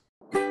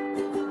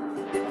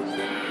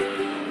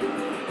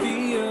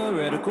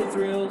Theoretical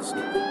thrills,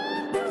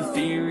 the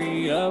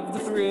theory of the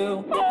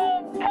thrill.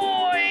 Oh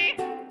boy!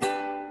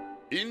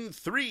 In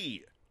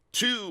 3,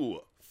 2,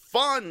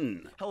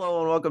 fun! Hello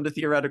and welcome to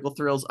Theoretical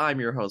Thrills. I'm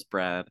your host,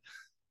 Brad.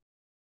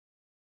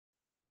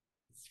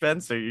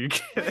 Spencer, you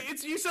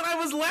You said I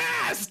was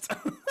last!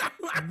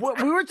 What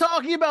we were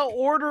talking about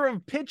order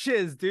of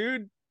pitches,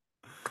 dude.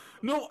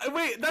 No,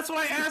 wait, that's what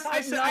I asked.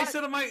 I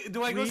said,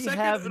 do I go we second?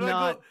 have Or do I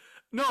not go...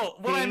 No,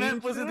 what I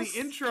meant was in the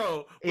changed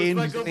intro. in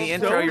Was if I go the before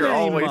intro, you're Chris,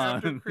 always-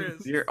 after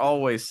Chris. you're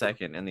always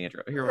second in the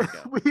intro. Here we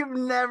go. We've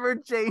never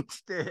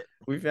changed it.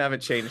 We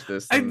haven't changed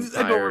this. I the don't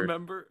entire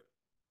remember.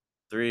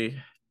 3,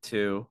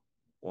 2,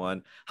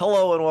 1.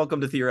 Hello and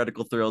welcome to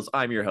Theoretical Thrills.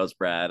 I'm your host,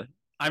 Brad.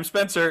 I'm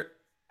Spencer.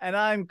 And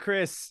I'm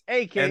Chris,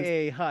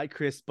 aka Hot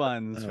Chris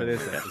Buns, for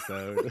this Oh, yeah.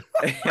 episode.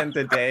 And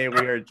today we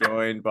are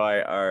joined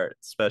by our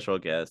special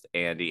guest,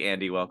 Andy.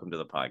 Andy, welcome to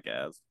the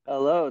podcast.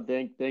 Hello,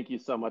 thank you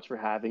so much for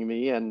having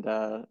me, and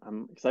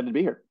I'm excited to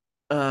be here.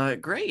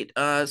 Great.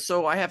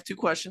 So I have two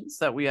questions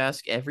that we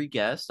ask every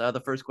guest.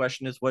 The first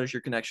question is, what is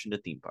your connection to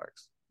theme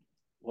parks?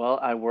 Well,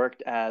 I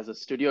worked as a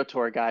studio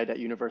tour guide at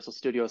Universal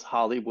Studios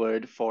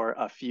Hollywood for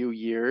a few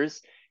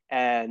years,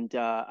 and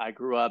I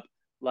grew up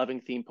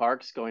loving theme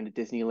parks, going to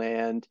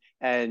Disneyland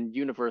and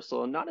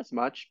Universal, not as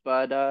much,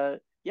 but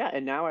yeah,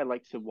 and now I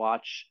like to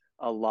watch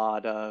a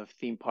lot of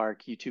theme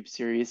park YouTube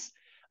series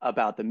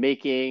about the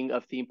making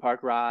of theme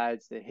park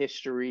rides, the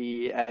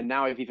history, and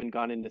now I've even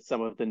gone into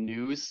some of the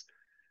news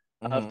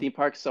of theme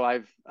parks. So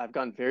I've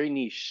gone very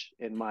niche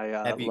in my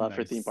love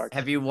for theme parks.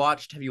 Have you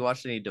watched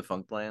any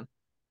Defunctland?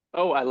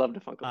 Oh, I love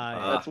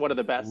Defunctland. That's one of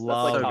the best. That's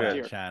like Love top that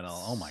tier. channel.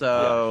 Oh my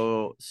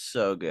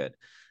So good.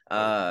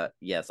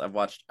 Yes, I've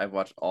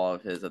watched all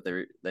of his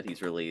that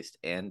he's released,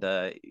 and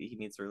he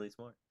needs to release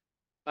more.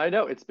 I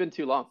know, it's been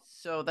too long.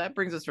 So that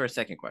brings us to our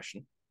second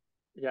question.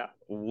 Yeah.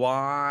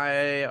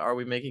 Why are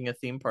we making a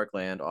theme park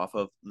land off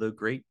of the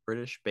Great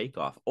British Bake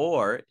Off,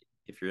 or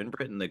if you're in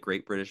Britain, the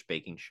Great British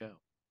Baking Show?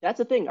 That's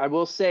the thing. I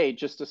will say,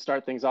 just to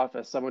start things off,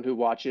 as someone who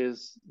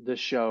watches the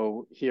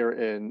show here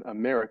in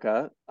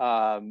America,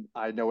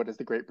 I know it as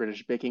the Great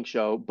British Baking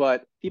Show,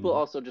 but people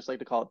also just like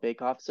to call it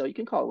Bake Off, so you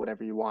can call it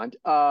whatever you want.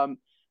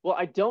 Well,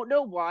 I don't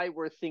know why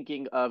we're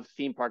thinking of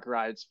theme park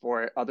rides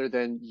for it, other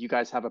than you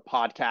guys have a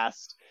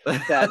podcast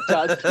that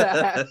does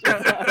that.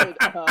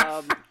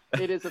 But,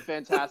 it is a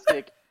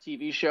fantastic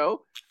TV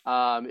show.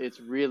 It's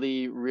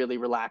really, really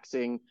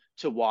relaxing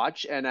to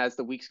watch, and as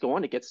the weeks go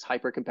on, it gets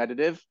hyper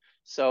competitive.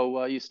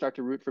 So you start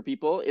to root for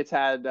people. It's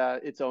had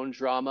its own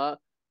drama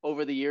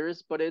over the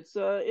years, but it's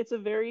a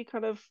very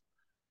kind of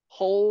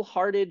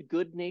wholehearted,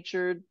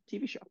 good-natured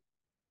TV show.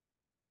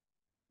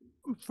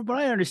 From what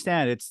I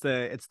understand, it's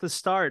the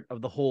start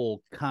of the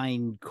whole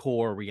kind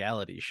core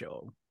reality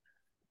show.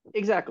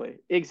 Exactly.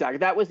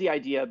 That was the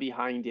idea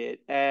behind it,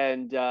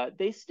 and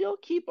they still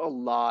keep a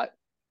lot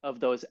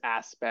of those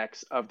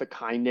aspects of the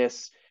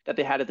kindness that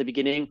they had at the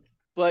beginning,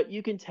 but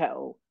you can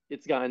tell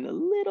it's gotten a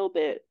little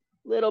bit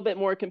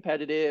more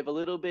competitive, a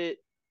little bit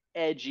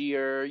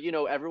edgier. You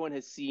know, everyone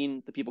has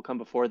seen the people come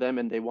before them,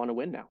 and they want to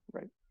win now,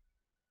 right?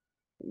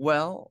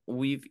 Well,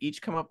 we've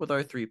each come up with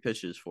our 3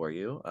 pitches for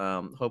you.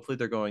 Hopefully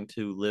they're going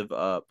to live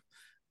up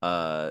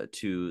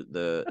to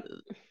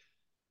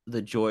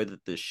the joy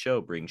that this show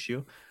brings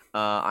you.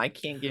 I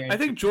can't guarantee. I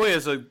think joy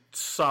is a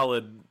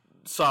solid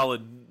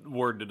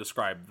word to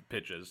describe the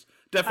pitches.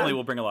 Definitely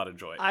will bring a lot of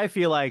joy. I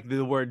feel like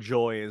the word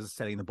joy is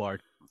setting the bar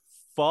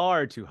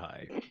far too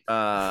high.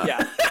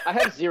 Yeah, I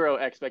have zero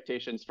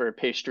expectations for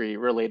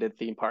pastry-related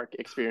theme park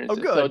experiences,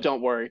 so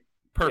don't worry.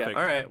 Perfect.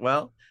 All right.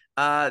 Well,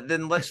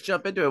 then let's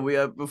jump into it. We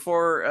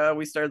before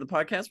we started the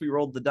podcast, we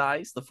rolled the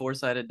dice, the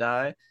 4-sided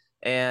die,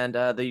 and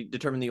they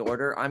determined the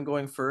order. I'm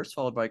going first,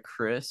 followed by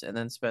Chris, and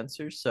then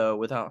Spencer. So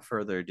without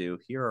further adu,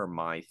 here are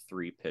my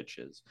 3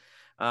 pitches.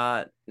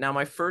 Now,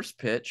 my first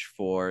pitch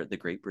for the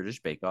Great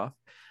British Bake Off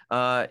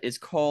is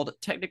called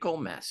Technical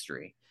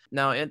Mastery.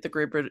 Now,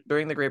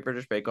 during the Great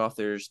British Bake Off,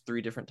 there's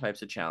 3 different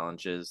types of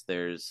challenges.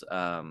 There's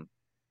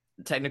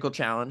technical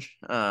challenge,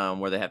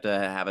 where they have to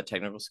have a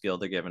technical skill.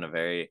 They're given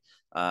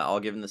all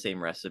given the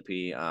same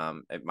recipe.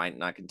 It might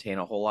not contain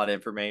a whole lot of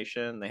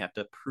information. They have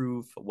to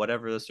prove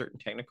whatever the certain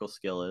technical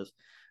skill is.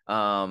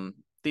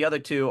 The other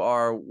 2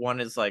 are,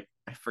 one is like,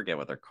 I forget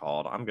what they're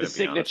called. I'm gonna The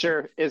be honest.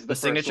 signature is the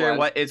signature.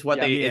 one. It's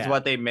what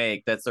they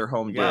make. That's their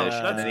home Yeah. dish.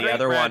 That's And then the great,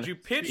 other Brad. one, You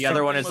pitched the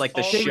other one something is like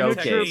with the all the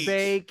showcase. techniques.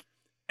 Bake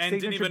And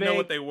didn't signature even know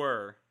what bake, they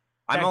were.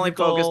 I'm only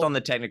technical, focused on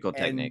the technical and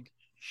technique.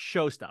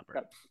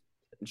 showstopper.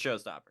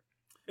 Showstopper.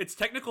 It's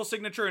technical,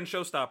 signature, and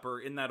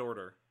showstopper in that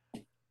order.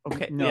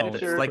 Okay. No, yeah,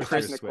 it's it's like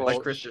Chris. technical,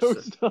 Like Chris just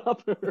said.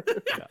 showstopper.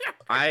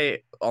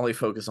 I only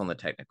focus on the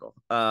technical,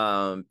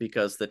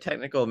 because the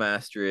technical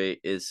mastery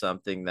is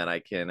something that I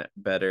can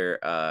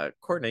better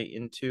coordinate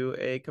into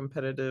a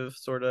competitive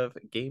sort of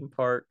game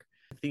park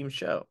theme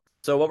show.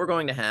 So what we're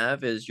going to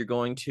have is you're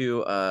going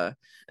to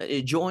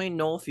join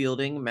Noel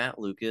Fielding, Matt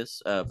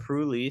Lucas,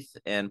 Prue Leith,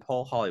 and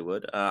Paul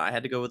Hollywood. I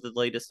had to go with the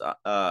latest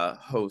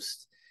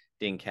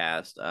hosting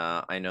cast.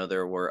 I know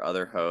there were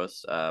other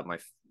hosts. My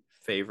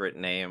favorite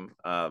name,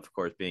 of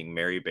course, being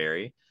Mary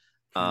Berry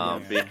Yeah.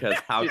 Because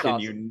how She's can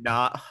awesome. you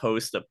not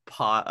host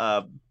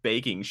a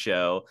baking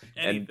show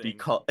and be Anything.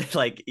 called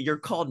like you're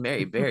called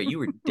Mary Berry? You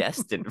were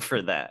destined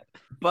for that.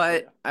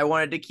 But Yeah. I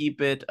wanted to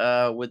keep it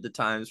with the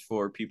times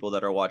for people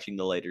that are watching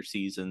the later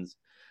seasons.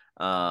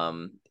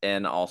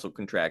 And also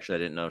contractually, I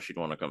didn't know she'd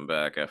want to come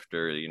back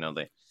after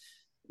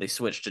they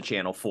switched to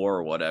Channel 4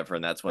 or whatever,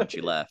 and that's when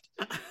she left.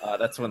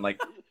 That's when like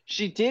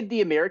She did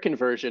the American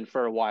version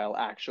for a while,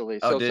 actually.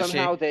 Oh, So did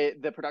somehow she?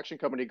 the production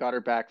company got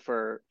her back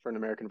for an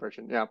American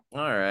version. Yeah.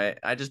 All right.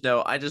 I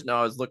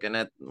was looking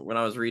at when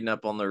I was reading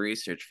up on the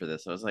research for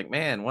this. I was like,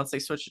 man, once they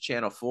switched to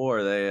Channel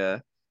 4, they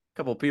a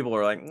couple people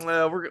were like,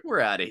 no, we're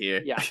out of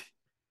here. Yeah.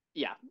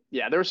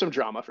 Yeah. There was some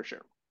drama for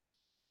sure.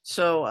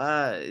 So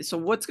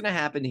what's gonna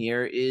happen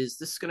here is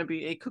this is gonna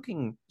be a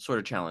cooking sort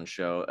of challenge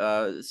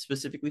show,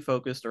 specifically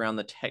focused around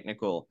the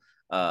technical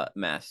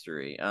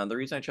mastery. The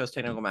reason I chose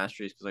technical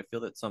mastery is because I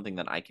feel that's something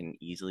that I can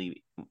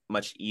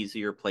much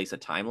easier place a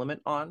time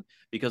limit on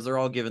because they're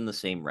all given the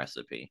same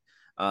recipe.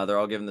 They're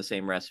all given the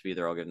same recipe.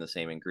 They're all given the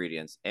same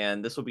ingredients,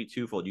 and this will be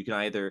twofold. You can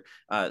either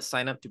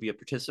sign up to be a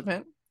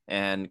participant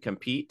and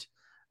compete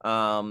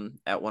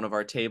at one of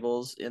our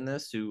tables in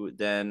this, to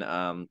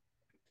then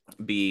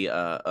be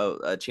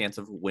a chance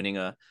of winning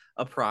a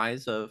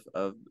prize of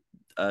a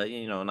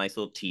nice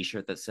little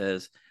T-shirt that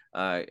says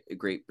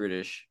Great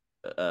British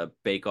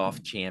Bake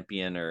Off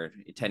champion or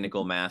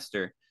technical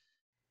master,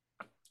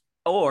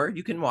 or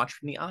you can watch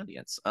from the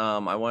audience.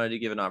 I wanted to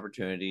give an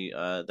opportunity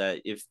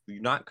that if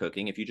you're not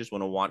cooking, if you just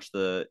want to watch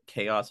the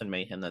chaos and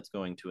mayhem that's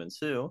going to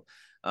ensue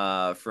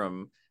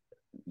from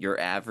your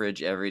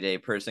average everyday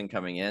person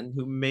coming in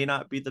who may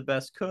not be the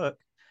best cook,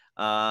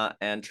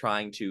 and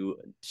trying to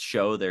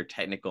show their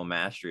technical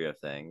mastery of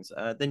things,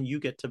 then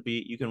you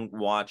can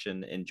watch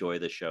and enjoy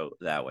the show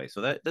that way. So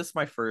this is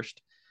my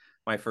first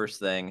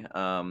thing.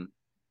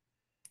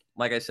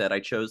 Like I said, I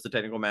chose the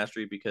technical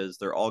mastery because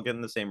they're all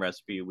getting the same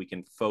recipe. We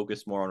can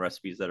focus more on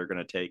recipes that are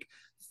going to take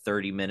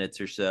 30 minutes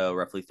or so,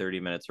 roughly 30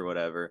 minutes or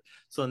whatever.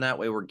 So in that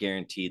way, we're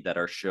guaranteed that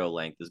our show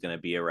length is going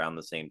to be around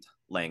the same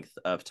length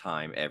of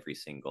time every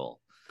single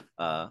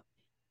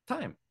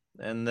time.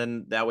 And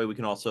then that way we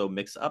can also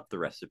mix up the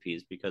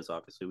recipes because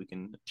obviously we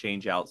can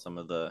change out some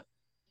of the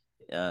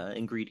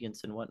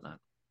ingredients and whatnot.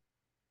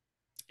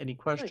 Any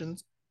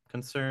questions,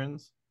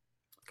 concerns,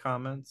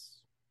 comments?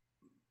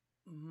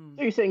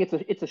 So you're saying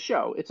it's a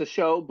show. It's a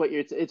show, but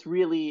it's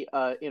really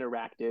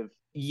interactive.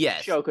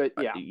 Yes. Show could,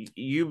 yeah.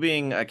 You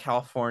being a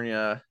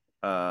California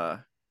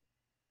plant,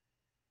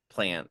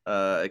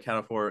 a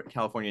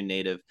California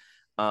native,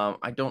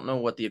 I don't know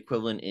what the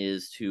equivalent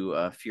is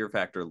to Fear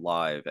Factor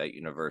Live at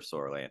Universal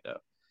Orlando.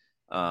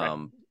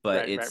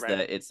 But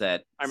it's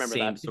that I remember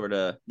same that. sort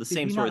of Did we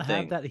sort not of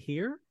thing. have that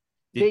here?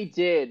 They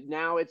did.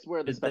 Now it's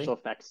where the Did they? special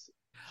effects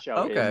show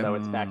Okay. is, though.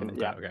 It's back in the,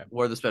 yeah. Okay.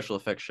 Where the special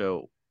effects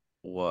show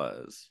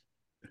was.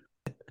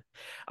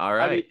 All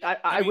I mean, right.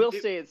 I will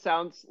say it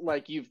sounds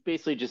like you've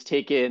basically just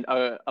taken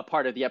a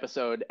part of the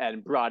episode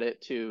and brought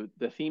it to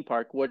the theme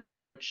park,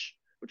 which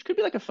could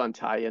be like a fun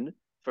tie-in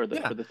for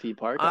the theme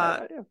park.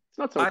 Yeah, it's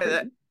not so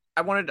crazy.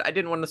 I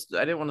didn't want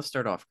to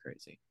start off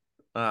crazy.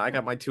 I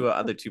got my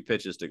other two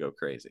pitches to go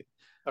crazy.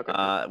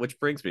 Okay. Which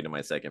brings me to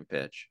my second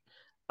pitch.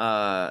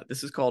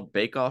 This is called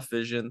Bake Off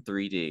Vision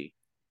 3D.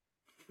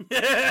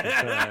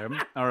 Okay.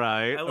 All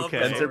right. I love Okay.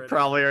 this Spencer already.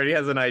 probably already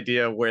has an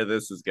idea of where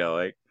this is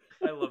going.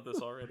 I love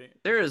this already.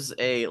 There is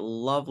a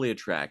lovely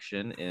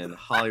attraction in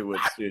Hollywood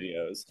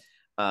Studios,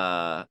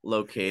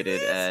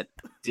 located at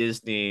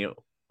Disney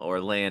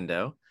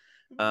Orlando,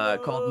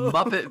 called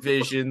Muppet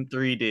Vision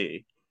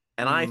 3D.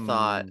 And I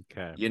thought,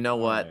 okay. you know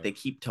what? Right. They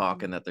keep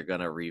talking that they're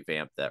going to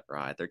revamp that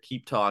ride. They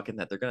keep talking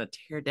that they're going to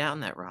tear down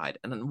that ride.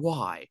 And then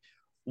why?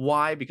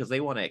 Why? Because they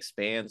want to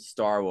expand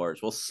Star Wars.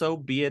 Well, so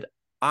be it.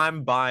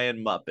 I'm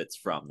buying Muppets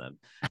from them.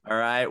 All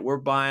right. We're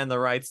buying the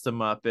rights to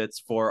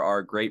Muppets for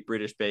our Great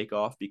British Bake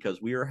Off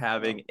because we are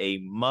having a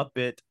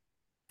Muppet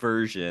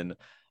version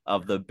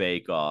of the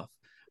Bake Off.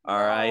 All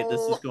right.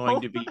 This is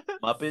going to be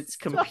Muppets That's a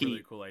compete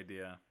really cool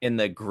idea. in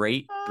the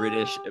Great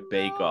British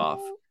Bake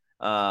Off,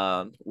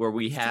 where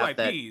we It's have two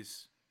that.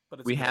 IPs,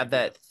 but it's We a good have idea.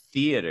 that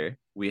theater.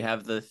 We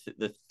have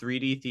the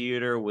 3D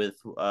theater with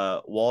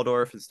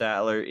Waldorf and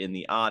Statler in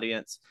the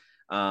audience.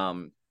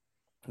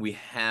 We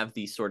have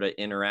the sort of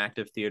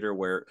interactive theater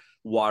where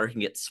water can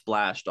get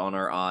splashed on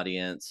our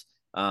audience.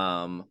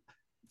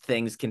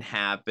 Things can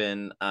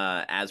happen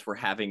as we're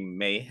having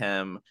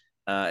mayhem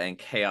and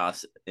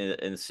chaos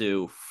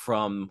ensue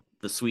from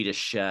the Swedish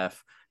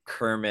Chef,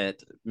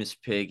 Kermit, Miss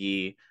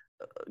Piggy,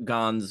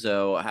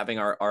 Gonzo, having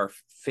our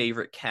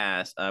favorite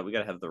cast. We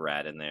gotta have the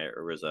rat in there,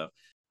 or Rizzo.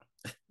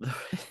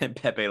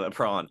 Pepe Le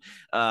Prawn,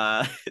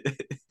 Pepe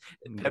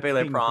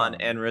Le King Prawn, Prawn.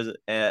 and Rizzo,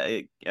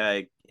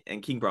 and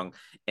King Brung,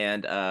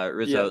 and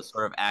Rizzo Yes.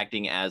 sort of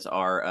acting as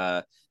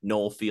our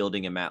Noel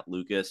Fielding and Matt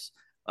Lucas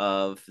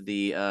of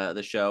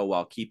the show,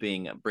 while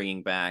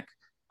bringing back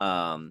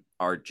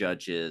our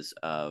judges,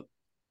 Paul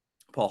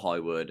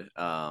Hollywood,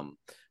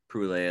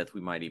 Prue Leith.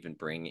 We might even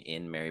bring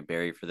in Mary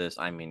Berry for this.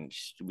 I mean,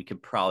 we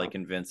could probably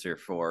convince her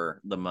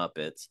for the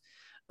Muppets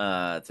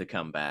to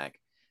come back.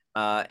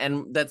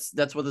 And that's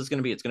what this is going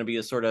to be. It's going to be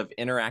a sort of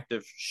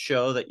interactive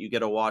show that you get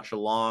to watch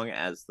along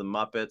as the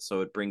Muppets.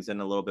 So it brings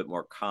in a little bit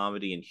more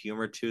comedy and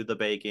humor to the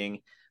baking,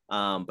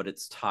 but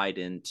it's tied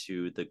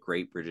into the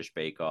Great British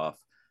Bake Off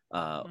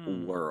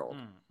world.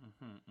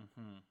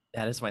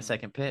 That is my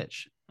second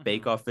pitch.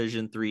 Bake Off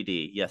Vision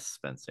 3D. Yes,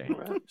 Spencer.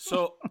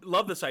 So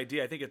love this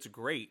idea. I think it's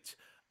great.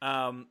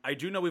 I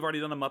do know we've already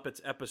done a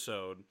Muppets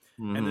episode,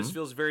 and this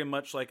feels very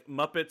much like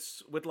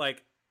Muppets with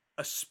like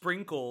a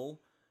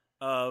sprinkle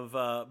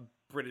of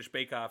British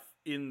Bake Off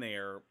in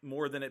there,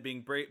 more than it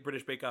being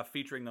British Bake Off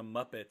featuring the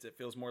Muppets. It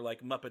feels more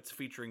like Muppets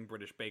featuring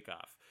British Bake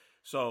Off.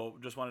 So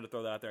just wanted to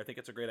throw that out there. I think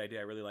it's a great idea.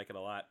 I really like it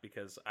a lot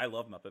because I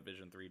love Muppet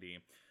Vision 3D,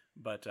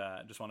 but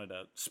just wanted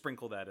to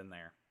sprinkle that in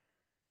there.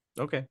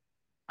 Okay.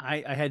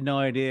 I had no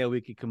idea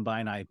we could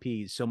combine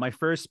IPs. So my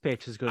first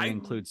pitch is going to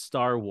include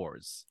Star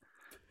Wars.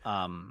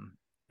 You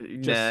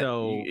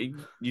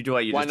do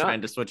what? You Why just not?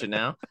 trying to switch it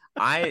now?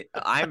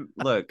 I'm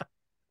look.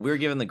 We were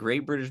given the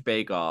Great British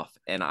Bake Off,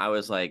 and I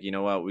was like, you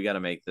know what? We got to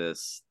make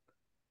this.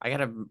 I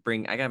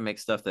gotta make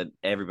stuff that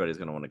everybody's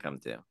gonna want to come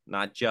to,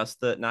 not just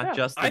the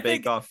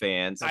Bake Off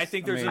fans. I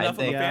think there's enough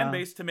of a fan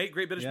base to make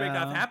Great British Bake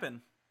Off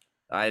happen.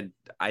 I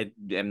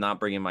am not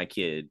bringing my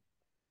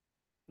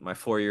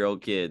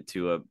 4-year-old kid,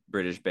 to a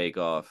British Bake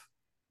Off.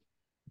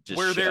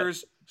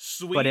 There's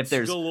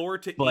sweets galore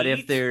to eat. But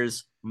if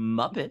there's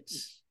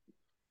Muppets.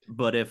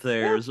 But if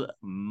there's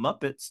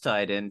Muppets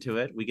tied into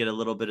it, we get a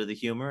little bit of the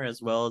humor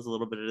as well as a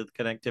little bit of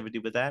the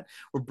connectivity with that.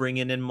 We're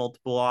bringing in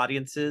multiple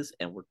audiences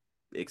and we're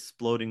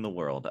exploding the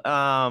world.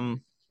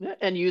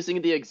 And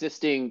using the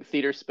existing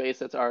theater space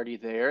that's already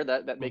there,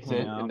 that makes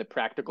it in the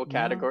practical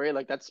category.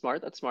 Like that's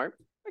smart.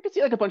 I could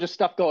see like a bunch of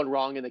stuff going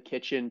wrong in the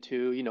kitchen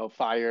too,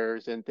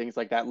 fires and things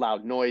like that,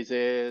 loud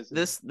noises.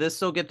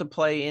 This will get to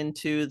play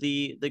into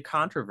the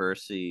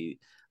controversy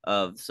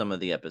of some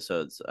of the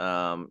episodes.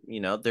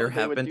 There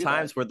have been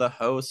times where the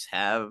hosts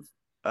have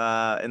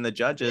and the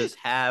judges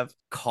have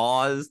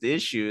caused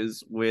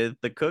issues with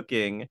the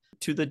cooking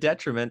to the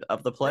detriment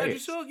of the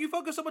players. Yeah, you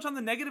focus so much on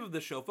the negative of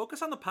the show.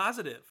 Focus on the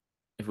positive.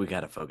 If we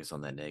got to focus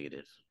on that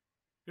negative.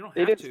 You don't have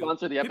They didn't to.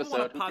 sponsor the People episode.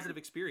 want a positive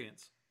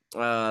experience.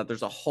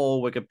 There's a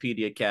whole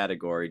Wikipedia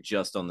category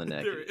just on the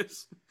negative. There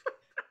is.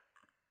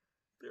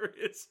 There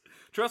is.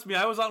 Trust me,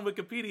 I was on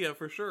Wikipedia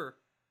for sure.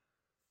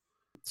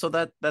 So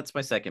that's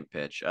my second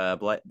pitch.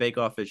 Bake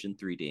Off Vision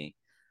 3D.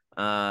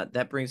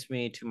 That brings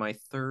me to my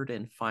third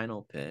and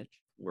final pitch.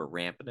 We're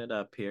ramping it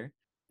up here.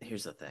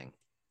 Here's the thing.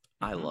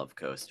 I love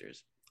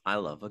coasters. I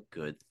love a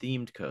good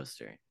themed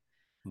coaster.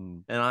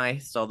 And I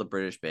saw the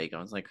British Bake Off.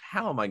 I was like,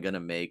 how am I going to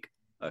make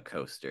a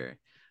coaster?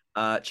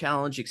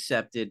 Challenge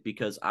accepted,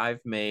 because I've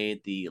made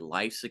the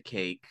Life's a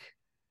Cake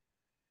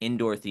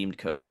indoor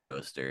themed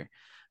coaster.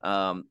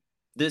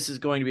 This is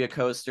going to be a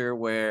coaster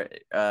where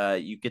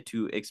you get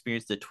to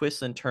experience the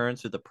twists and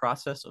turns through the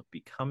process of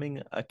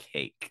becoming a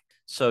cake.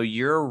 So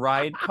your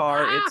ride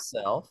car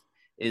itself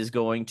is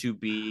going to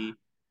be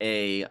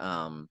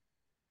designed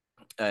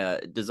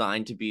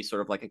to be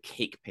sort of like a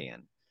cake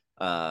pan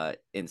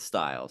in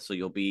style. So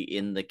you'll be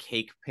in the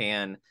cake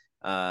pan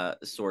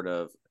sort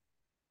of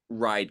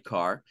ride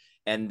car,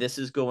 and this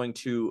is going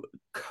to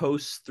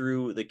coast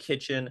through the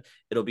kitchen.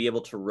 It'll be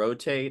able to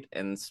rotate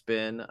and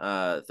spin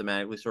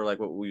thematically, sort of like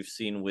what we've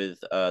seen with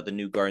the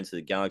new Guardians of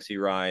the Galaxy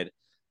ride,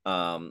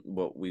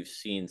 what we've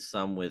seen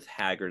some with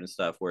Haggard and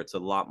stuff, where it's a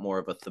lot more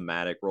of a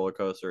thematic roller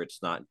coaster.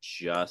 It's not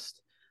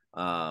just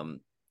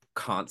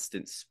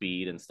constant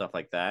speed and stuff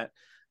like that,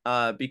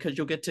 because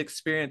you'll get to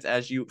experience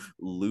as you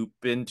loop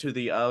into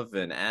the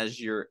oven, as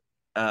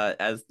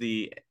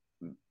the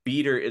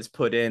beater is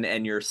put in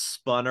and you're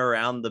spun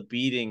around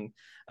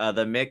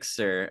the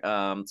mixer.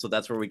 So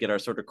that's where we get our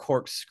sort of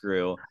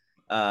corkscrew.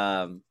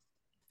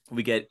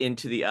 We get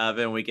into the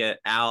oven, we get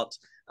out,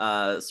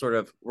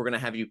 we're going to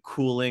have you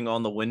cooling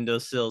on the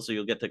windowsill, so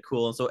you'll get to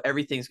cool. And so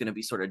everything's going to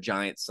be sort of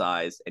giant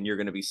size, and you're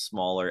going to be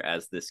smaller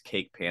as this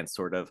cake pan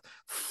sort of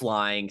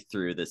flying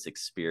through this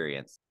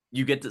experience.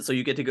 You're going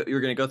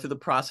to go through the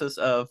process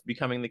of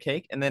becoming the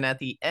cake. And then at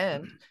the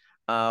end,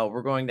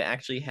 we're going to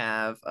actually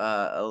have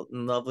a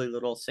lovely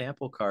little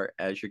sample cart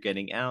as you're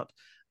getting out,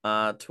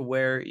 to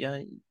where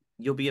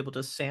you'll be able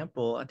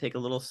to take a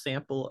little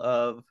sample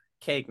of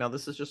cake. Now,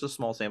 this is just a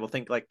small sample.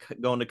 Think like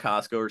going to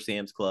Costco or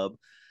Sam's Club,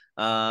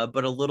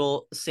 but a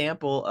little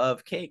sample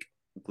of cake,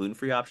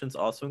 gluten-free options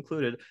also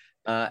included,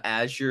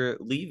 as you're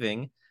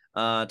leaving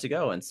to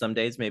go. And some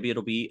days maybe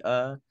it'll be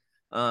a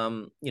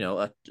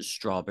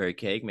strawberry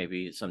cake.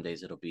 Maybe some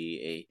days it'll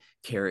be a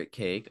carrot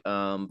cake.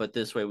 But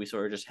this way we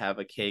sort of just have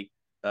a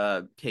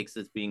cakes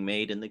that's being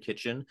made in the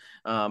kitchen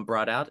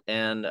brought out,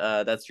 and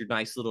that's your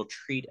nice little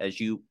treat as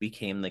you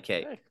became the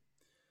cake.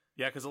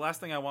 Yeah, because the last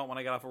thing I want when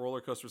I get off a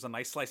roller coaster is a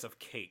nice slice of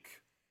cake.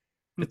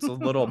 It's a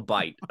little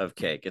bite of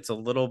cake. It's a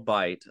little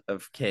bite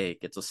of cake.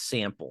 It's a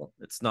sample.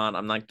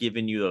 I'm not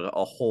giving you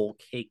a whole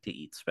cake to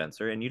eat,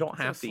 Spencer, and you don't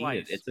have to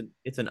eat it.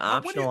 It's an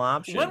optional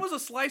option. When was a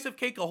slice of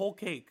cake a whole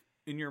cake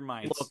in your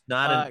mind? Look,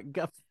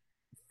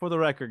 for the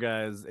record,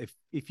 guys,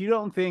 if you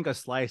don't think a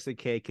slice of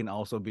cake can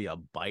also be a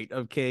bite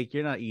of cake,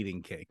 you're not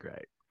eating cake,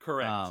 right?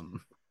 Correct.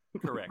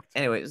 Correct.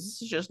 Anyways,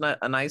 this is just not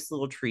a nice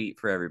little treat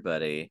for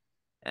everybody.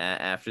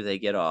 After they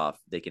get off,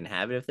 they can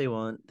have it if they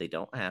want. They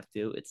don't have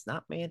to. It's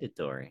not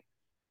mandatory,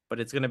 but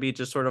it's gonna be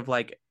just sort of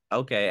like,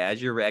 okay,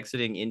 as you're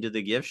exiting into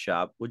the gift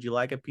shop, would you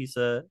like a piece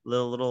of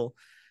little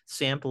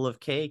sample of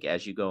cake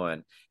as you go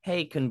in?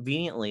 Hey,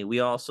 conveniently, we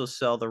also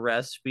sell the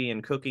recipe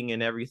and cooking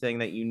and everything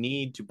that you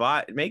need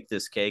to make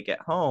this cake at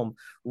home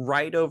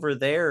right over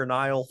there in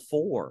aisle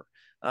 4.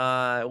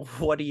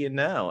 What do you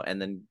know? And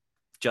then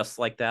just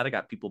like that, I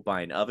got people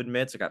buying oven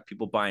mitts, I got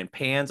people buying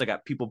pans, I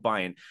got people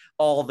buying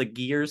all the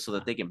gears so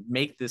that they can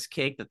make this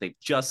cake that they've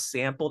just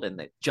sampled and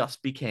that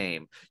just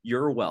became.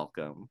 You're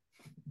welcome.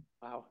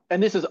 Wow.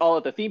 And this is all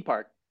at the theme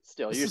park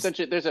still. You're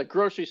essentially, there's a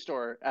grocery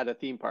store at a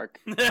theme park.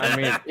 I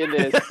mean, in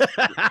this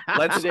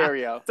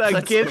scenario. It's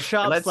a gift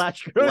shop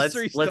slash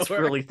grocery store. Let's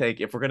really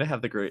think, if we're gonna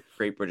have the Great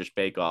British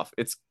Bake Off,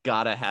 it's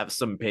gotta have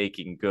some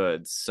baking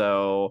goods.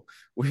 So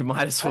we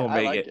might as well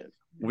make like it.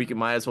 We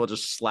might as well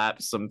just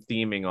slap some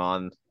theming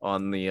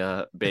on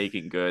the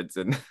baking goods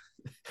and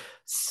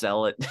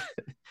sell it.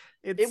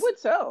 It would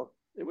sell.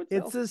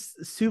 It's a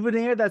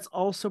souvenir that's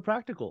also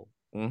practical.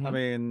 Mhm. I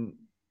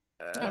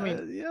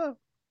mean, yeah.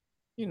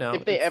 You know,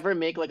 if they ever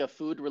make like a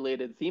food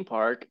related theme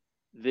park,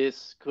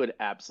 this could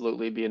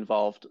absolutely be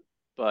involved.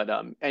 But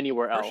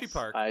anywhere else, Hershey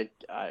Park.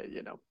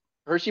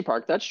 Hershey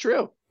Park. That's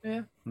true.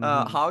 yeah.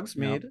 Mhm.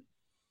 Hogsmeade,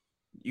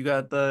 you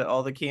got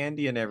all the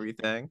candy and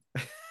everything.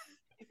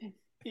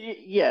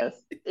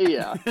 Yes.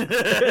 Yeah.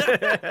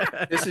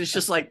 This is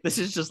just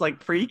like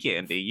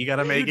pre-candy. You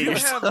gotta make it do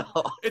yourself.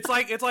 have- it's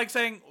like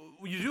saying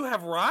you do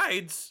have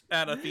rides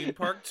at a theme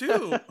park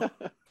too.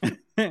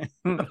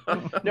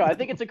 No, I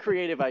think it's a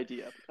creative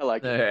idea. I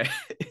like All it. right.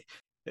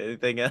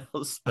 Anything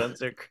else,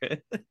 Spencer? Chris?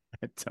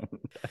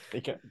 I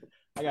got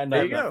There you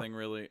nothing. go. Nothing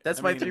really. That's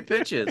I my mean- 3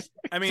 pitches.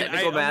 I mean,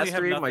 Technical only have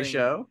Mastery, my nothing-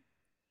 show.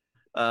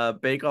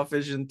 Bake Off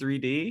Vision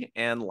 3D,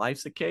 and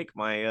Life's a Cake,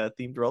 my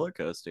themed roller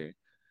coaster.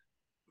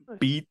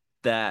 Beat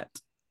that.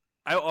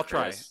 I'll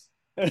try. Chris.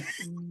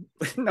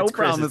 No It's Chris's turn.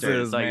 promises,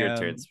 It's not your man.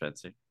 turn,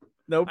 Spencer.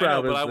 No I know,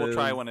 promises. but I will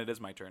try when it is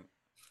my turn.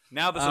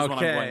 Now this is when I'm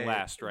going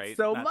last, right?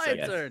 So Not my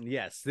second. turn.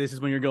 Yes, this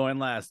is when you're going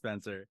last,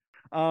 Spencer.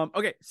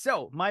 Okay,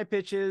 so my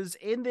pitches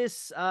in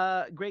this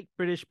Great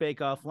British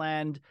Bake Off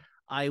land,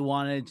 I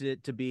wanted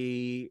it to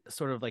be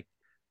sort of like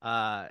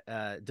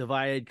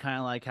divided, kind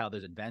of like how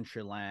there's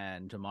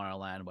Adventureland,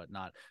 Tomorrowland,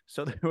 whatnot.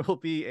 So there will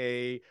be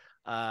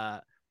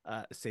a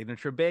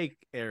signature bake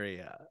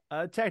area,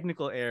 a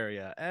technical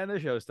area, and a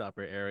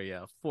showstopper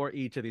area for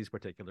each of these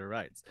particular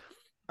rides.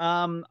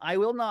 I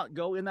will not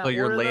go in that So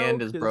your order,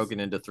 land though, is 'cause- broken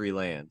into 3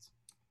 lands.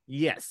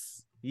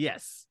 Yes.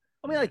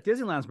 I mean, like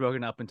Disneyland's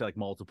broken up into like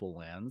multiple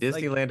lands. Like,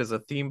 Disneyland is a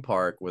theme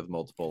park with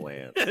multiple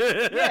lands.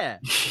 yeah.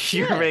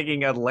 You're Yeah.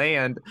 making a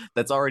land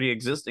that's already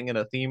existing in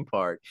a theme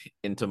park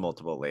into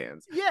multiple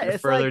lands. Yeah, You're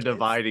it's further like-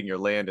 dividing your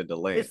land into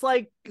lands.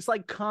 It's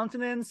like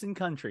continents and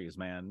countries,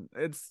 man.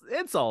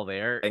 It's all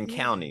there. And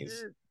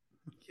counties.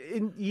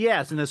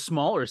 Yes, in a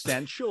smaller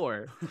sense,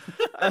 sure.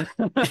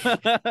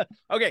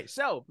 Okay,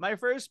 so my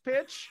first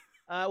pitch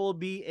will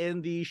be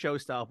in the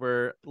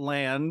showstopper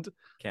land.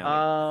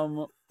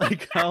 County. I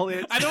call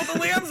it. I know what the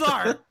lands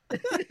are.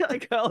 I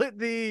call it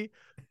the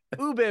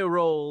Ube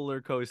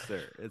roller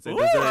coaster. It's a Ooh,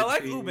 dessert I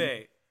like themed-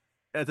 ube.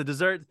 It's a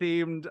dessert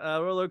themed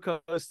roller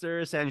coaster,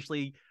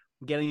 essentially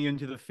getting you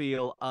into the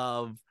feel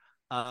of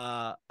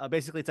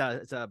basically it's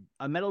a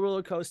metal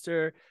roller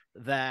coaster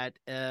that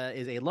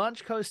is a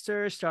launch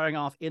coaster starting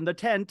off in the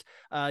tent.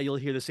 You'll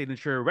hear the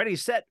signature ready,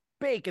 set,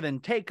 bake, and then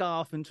take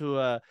off into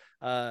a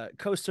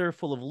coaster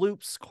full of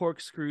loops,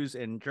 corkscrews,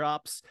 and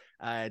drops.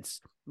 It's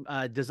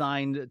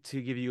designed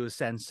to give you a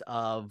sense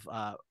of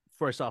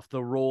first off,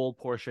 the roll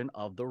portion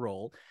of the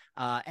roll,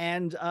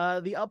 and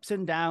the ups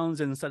and downs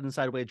and sudden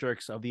sideways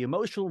jerks of the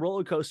emotional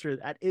roller coaster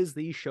that is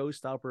the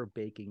Showstopper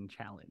Baking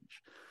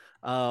Challenge.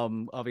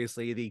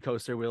 Obviously, the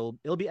coaster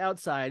it'll be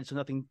outside, so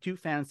nothing too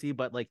fancy,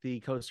 but like the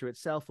coaster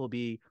itself will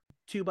be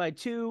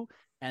 2x2,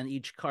 and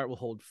each cart will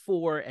hold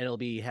 4, and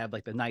it'll have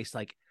like the nice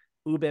like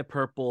ube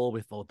purple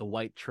with the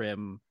white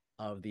trim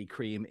of the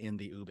cream in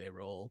the ube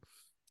roll.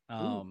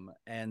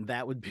 And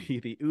that would be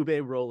the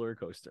ube roller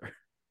coaster.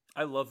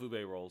 I love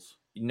ube rolls.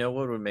 You know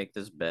what would make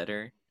this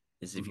better?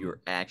 Is if you Mhm.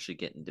 were actually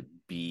getting to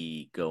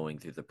be going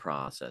through the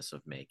process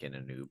of making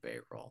a new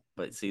ube roll.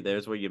 But see,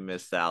 there's where you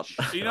missed out.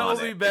 You know on what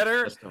would be it.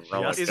 better? Just a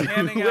roll. Just Is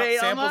handing out wait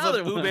on the samples of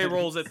other ube one.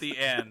 rolls at the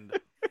end.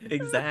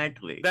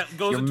 Exactly. That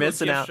goes You're into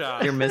missing a gift out.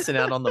 shop. You're missing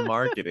out on the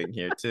marketing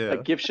here A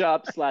too. gift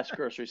shop /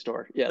 grocery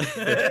store. Yes.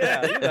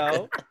 Yeah, you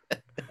know,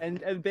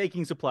 and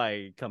baking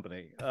supply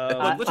company. Let's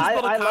just build a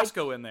I like-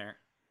 Costco in there.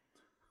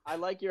 I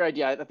like your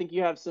idea. I think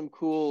you have some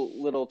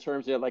cool little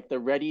terms there, like the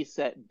ready,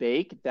 set,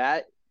 bake.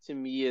 That to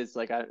me is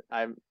like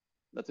I'm.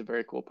 That's a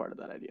very cool part of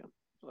that idea.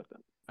 I like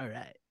that.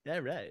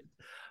 All right.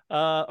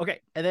 Okay.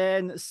 And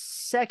then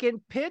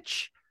second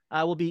pitch,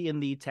 will be in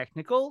the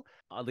technical.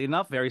 Oddly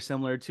enough, very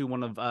similar to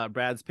one of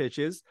Brad's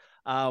pitches.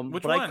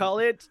 Which But one? I call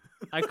it.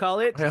 I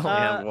only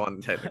have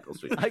one technical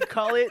speech. I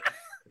call it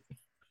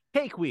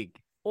Cake Week,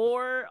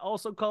 or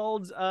also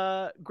called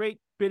Great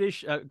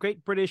British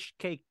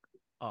Cake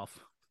Off.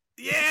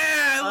 Yeah,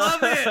 I love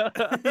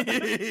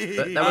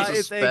it. That was a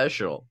It's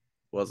special,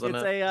 wasn't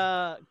It's it?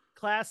 a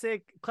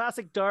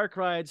classic dark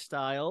ride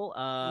style,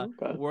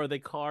 Okay. where the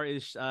car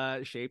is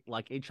shaped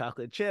like a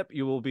chocolate chip.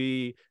 You will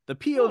be the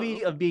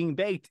POV of being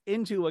baked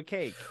into a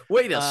cake.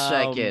 Wait a um,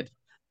 second.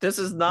 This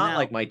is not now-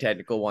 like my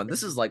technical one.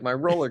 This is like my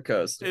roller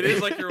coaster. It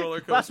is like your roller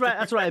coaster. That's right.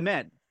 That's what I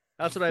meant.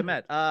 That's what I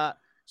meant.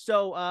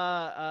 So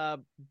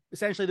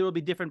essentially there will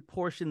be different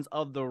portions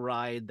of the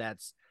ride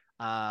that's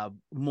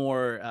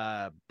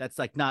more that's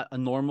like not a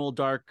normal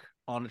dark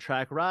on a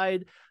track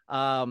ride.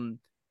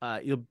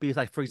 You'll be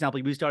like, for example,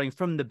 you'll be starting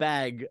from the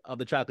bag of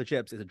the chocolate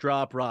chips. It's a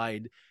drop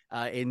ride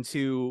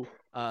into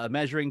a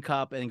measuring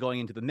cup and going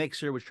into the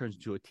mixer, which turns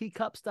into a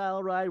teacup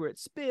style ride where it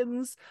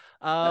spins.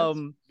 That's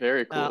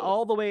very cool.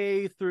 All the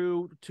way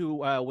through to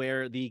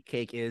where the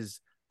cake is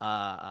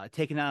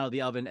taken out of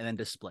the oven and then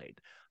displayed.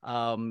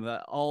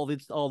 All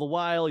the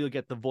while you'll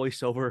get the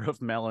voiceover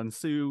of Mel and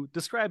Sue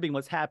describing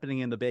what's happening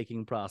in the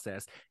baking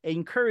process,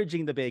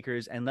 encouraging the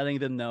bakers and letting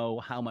them know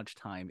how much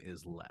time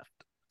is left.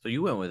 So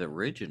you went with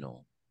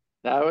original.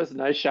 That was a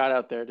nice shout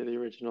out there to the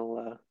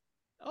original.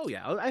 Oh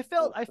yeah, I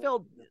felt a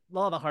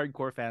lot of the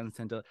hardcore fans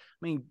tend to. I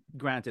mean,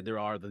 granted, there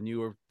are the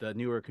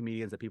newer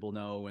comedians that people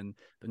know and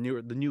the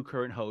new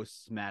current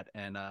hosts Matt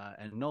and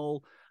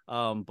Noel.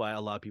 But a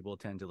lot of people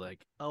tend to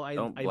like,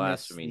 Don't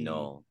blaspheme me,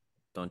 Noel.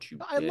 Don't you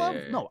I love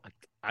dare. no,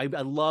 I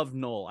love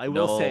Noel. I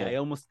will say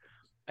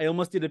I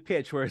almost did a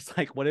pitch where it's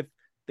like, what if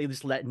they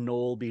just let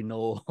Noel be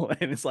Noel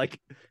and it's like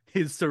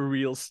his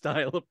surreal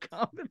style of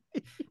comedy.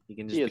 He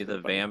can He just is be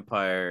the funny.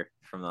 vampire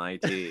from the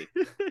IT.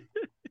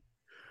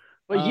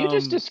 Well, you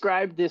just Um,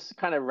 described this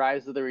kind of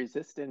Rise of the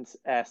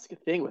Resistance-esque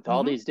thing with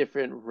all Mhm. these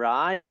different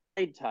ride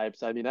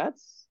types. I mean,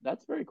 that's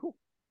very cool.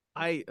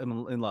 I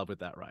am in love with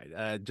that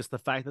ride. Just the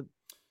fact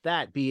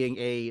that being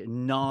a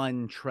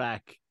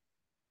non-track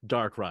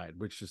dark ride,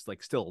 which is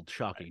like still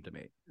shocking to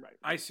me.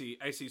 I see.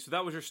 So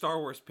that was your Star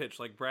Wars pitch,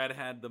 like Brad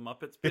had the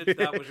Muppets pitch.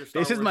 That was your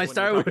Star This Wars. is my when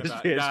Star you're Wars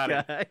talking about- pitch,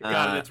 Got it. guy.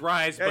 Got it. It's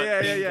Rise, Yeah, but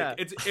yeah, yeah.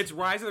 it's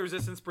Rise of the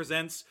Resistance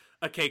presents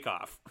a cake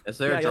off. Is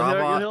there Yeah, a you'll drop?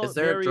 hear- off? you'll Is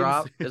there a very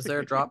drop? ins- Is there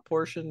a drop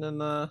portion in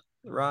the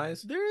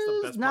Rise? There It's the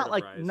is best not part of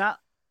like Rise. not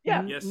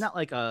Yeah. Yes. not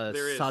like a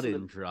There is.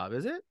 sudden drop,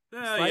 is it?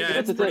 Yeah,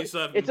 It's it's pretty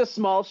sudden. It's a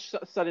small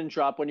sudden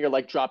drop when you're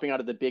like dropping out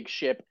of the big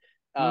ship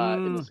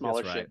in the That's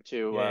smaller right. ship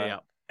to. Yeah.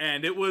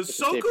 and it was It's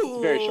so safe-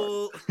 it's very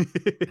cool.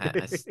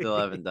 I still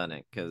haven't done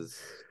it because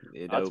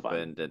it That's fine.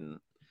 opened and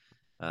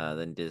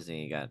then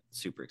Disney got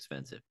super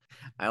expensive.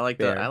 I like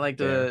Fair,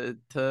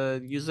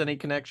 to use any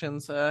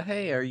connections.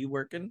 Hey, are you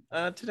working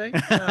today?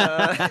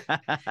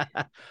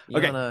 You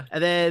Okay. wanna-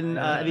 And then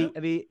Yeah.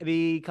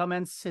 any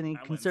comments, any I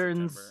went in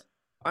concerns? September.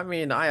 I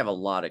mean, I have a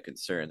lot of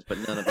concerns, but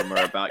none of them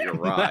are about your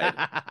ride.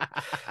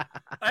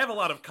 I have a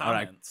lot of All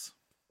right. comments.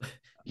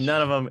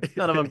 None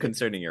of them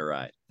concerning your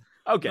ride.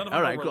 Okay, None of all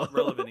them right, are cool.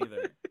 relevant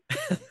either.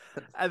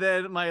 And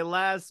then my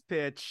last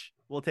pitch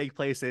will take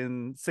place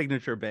in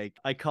Signature Bake.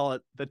 I call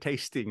it the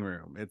tasting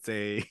room. It's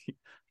a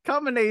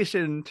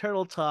combination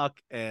turtle talk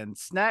and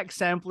snack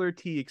sampler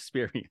tea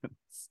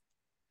experience.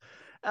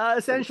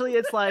 Essentially,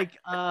 it's like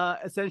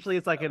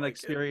an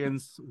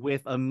experience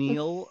with a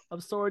meal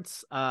of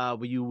sorts. Where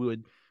you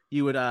would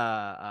get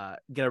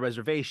a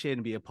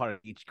reservation, be a part of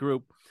each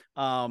group.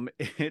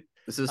 It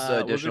This is we're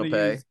additional gonna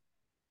pay. use-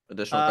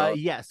 Additional cost.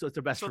 yeah, so it's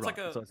a So restaurant. it's like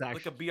a actually,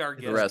 like a Be Our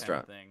Guest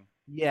restaurant. kind of thing.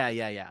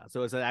 yeah.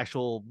 So it's an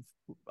actual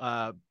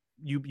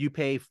you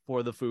pay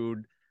for the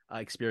food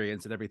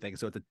experience and everything.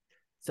 So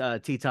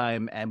it's tea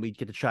time and we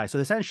get to try. So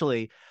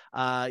essentially,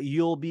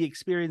 you'll be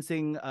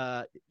experiencing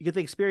you get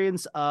the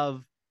experience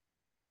of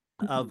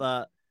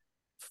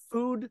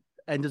food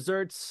and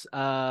desserts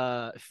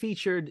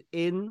featured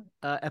in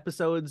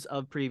episodes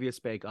of previous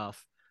Bake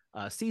Off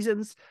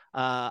seasons,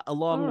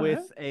 along All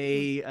with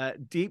a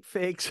deep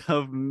fakes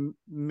of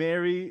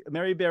Mary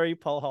Berry,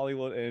 Paul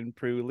Hollywood, and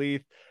Prue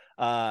Leith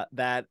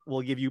that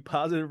will give you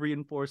positive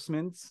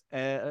reinforcements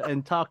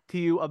and talk to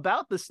you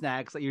about the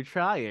snacks that you're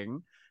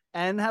trying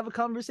and have a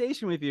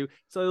conversation with you.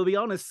 So it'll be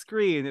on a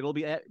screen. It'll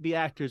be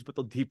actors, but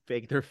they'll deep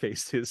fake their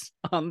faces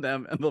on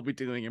them and they'll be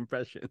doing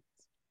impressions.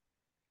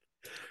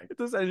 It's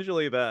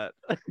essentially that.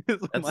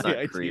 It's That's my not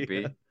idea.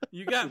 creepy.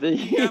 You got The-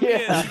 me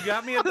yeah. you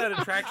got me at that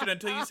attraction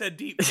until you said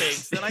deep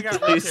fakes. Then I got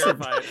Until real you said-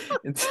 terrified.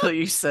 Until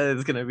you said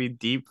it's gonna be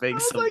deep I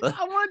fakes was of like,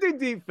 the. I want to do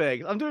deep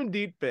fakes. I'm doing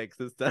deep fakes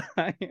this time.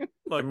 Look,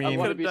 I mean- I you want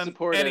could to have be done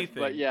supportive,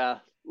 anything, but yeah,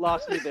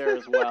 lost me there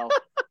as well.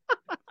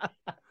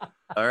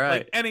 All right.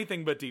 like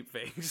anything but deep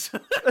fakes.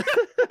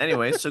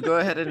 Anyway, so go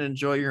ahead and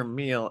enjoy your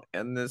meal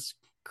and this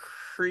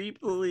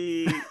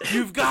creepily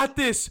You've got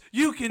this.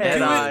 You can do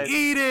Dead-eyed. it.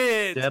 Eat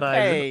it. Jedi.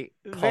 Hey,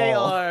 they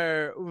Paul.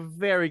 are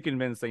very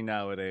convincing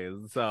nowadays.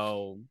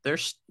 So They're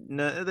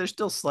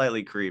still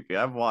slightly creepy.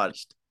 I've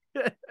watched.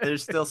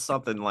 There's still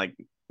something like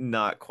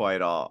not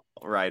quite all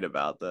right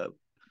about them.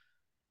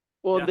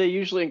 Well, Yeah. they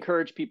usually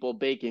encourage people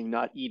baking,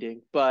 not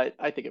eating, but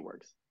I think it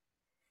works.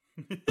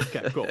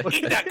 Okay, cool.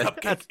 Eat that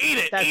cupcake. Eat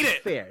it. That's Eat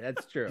it. fair.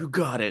 That's true. You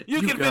got it. You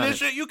can got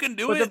finish it. You can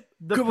do But it.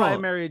 the Come on.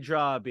 primary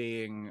draw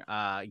being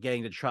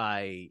getting to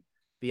try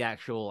the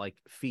actual like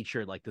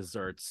featured like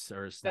desserts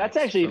or snacks. That's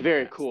actually from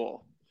very Past.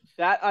 cool.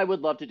 That I would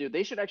love to do.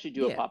 They should actually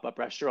do a Yeah. pop-up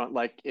restaurant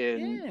like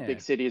in Yeah.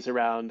 big cities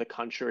around the Oh,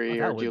 country,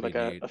 that or would do be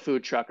like neat. a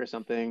food truck or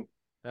something.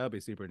 That would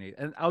be super neat.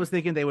 And I was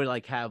thinking they would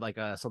like have like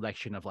a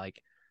selection of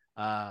like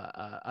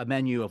a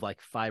menu of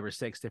like 5 or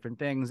 6 different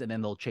things, and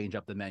then they'll change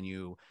up the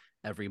menu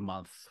every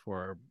month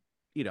for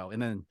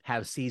and then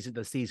have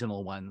the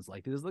seasonal ones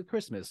like this is like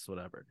Christmas,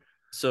 whatever.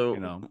 So You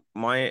know.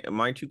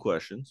 my 2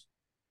 questions.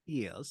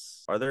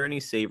 Yes. Are there any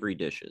savory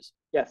dishes?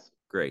 Yes.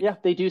 Great. Yeah,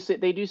 they do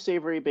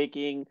savory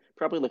baking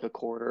probably like a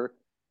quarter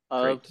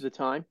of Great. the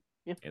time.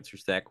 Yeah.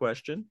 Answers that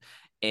question.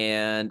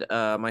 And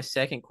my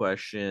second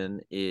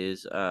question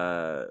is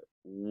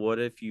what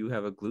if you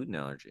have a gluten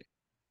allergy?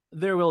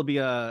 There will be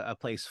a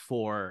place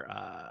for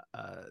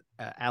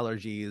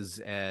allergies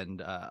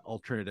and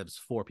alternatives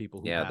for people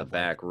who Yeah, have the like,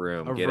 back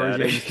room. Get out of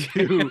aversions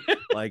here. to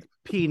like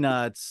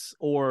peanuts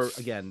or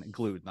again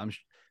gluten. I'm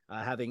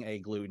having a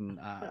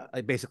gluten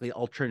like basically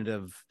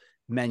alternative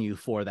menu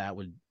for that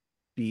would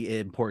be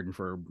important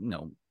for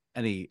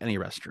any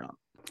restaurant.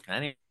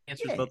 That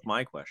answers Yeah. both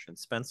my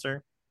questions.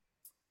 Spencer?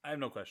 I have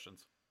no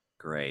questions.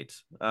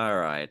 Great. All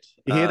right.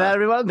 You hear that,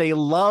 everyone? They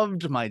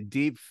loved my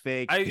deep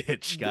fake I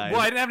pitch, guys.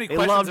 Well, I didn't have any They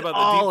questions loved about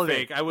all the of deep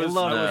it. fake. I was They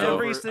loved I was every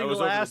over the single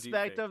deep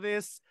aspect fake. of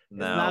this.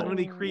 No, It's not going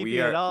to be creepy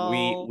we at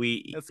all. We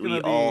It's we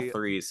gonna all be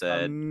 3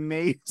 said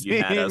Amazing.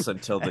 you had us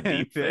until the and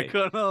deep they're fake.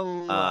 gonna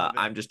love it.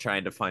 I'm just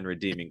trying to find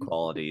redeeming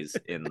qualities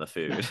in the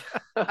food.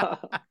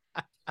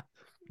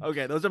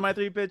 Okay, those are my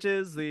 3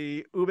 pitches: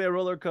 the Ube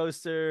roller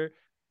coaster,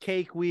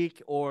 Cake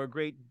Week, or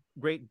Great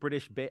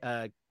British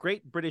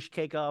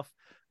Cake Off,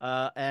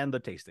 and the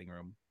tasting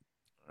room.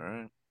 All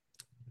right.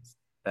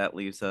 That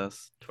leaves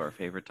us to our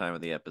favorite time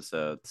of the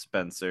episode.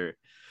 Spencer,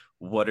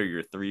 what are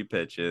your 3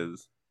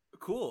 pitches?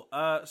 Cool.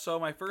 So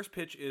my first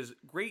pitch is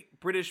Great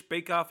British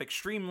Bake Off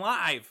Extreme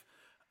Live,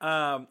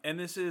 and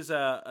this is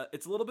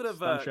it's a little bit of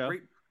Stunt show?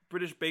 Great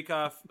British Bake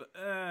Off.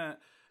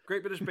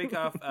 Great British Bake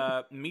Off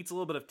meets a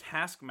little bit of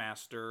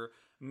Taskmaster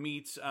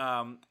meets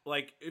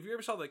like if you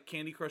ever saw the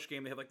Candy Crush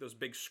game, they had like those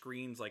big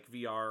screens, like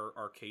VR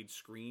arcade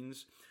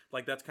screens.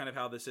 Like that's kind of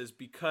how this is,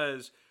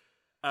 because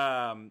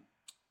the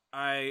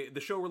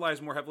show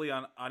relies more heavily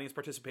on audience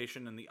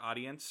participation in the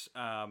audience.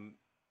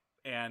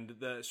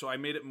 So I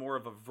made it more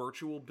of a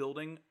virtual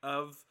building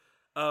of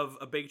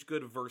a baked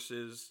good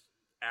versus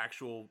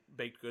actual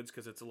baked goods,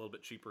 because it's a little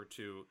bit cheaper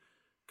to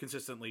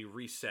consistently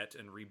reset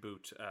and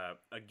reboot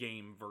a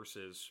game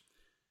versus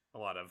a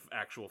lot of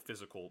actual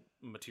physical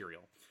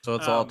material. So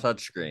it's all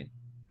touchscreen.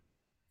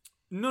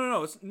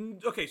 No.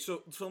 Okay,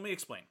 so let me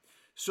explain.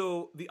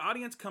 So the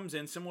audience comes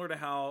in similar to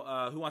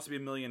how Who Wants to Be a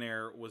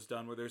Millionaire was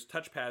done, where there's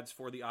touchpads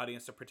for the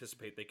audience to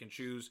participate. They can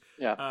choose,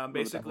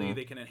 basically,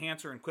 they can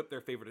enhance or equip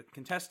their favorite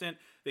contestant.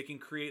 They can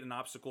create an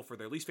obstacle for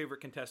their least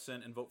favorite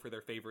contestant and vote for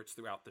their favorites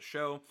throughout the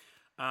show.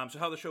 So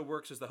how the show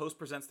works is the host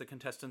presents the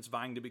contestants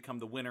vying to become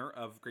the winner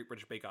of Great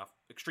British Bake Off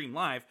Extreme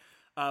Live.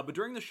 But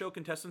during the show,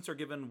 contestants are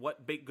given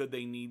what baked good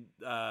they need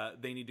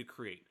to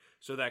create.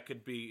 So that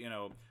could be,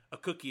 a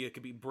cookie, it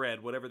could be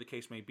bread, whatever the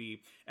case may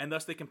be. And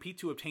thus they compete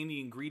to obtain the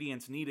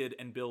ingredients needed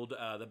and build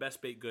the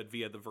best baked good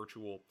via the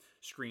virtual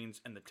screens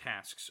and the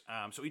tasks.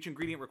 So each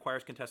ingredient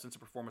requires contestants to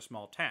perform a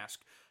small task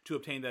to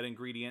obtain that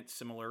ingredient,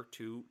 similar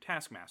to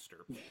Taskmaster.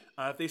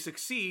 If they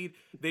succeed,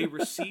 they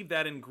receive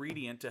that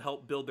ingredient to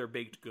help build their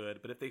baked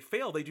good. But if they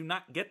fail, they do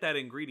not get that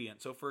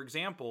ingredient. So for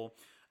example,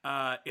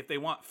 if they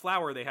want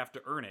flour, they have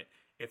to earn it.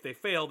 If they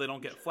fail, they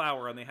don't get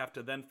flour, and they have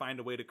to then find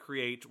a way to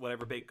create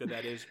whatever baked good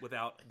that is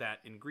without that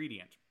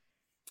ingredient.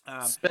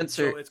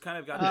 Spencer, so it's kind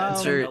of got that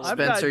Spencer, element. I've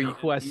got Spencer,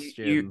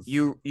 questions.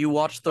 you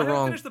watched the I haven't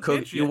wrong finished the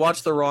pitch yet.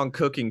 watched the wrong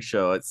cooking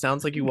show. It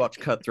sounds like you watched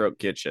Cutthroat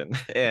Kitchen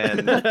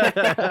and Also,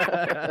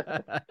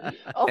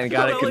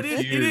 got it Well, it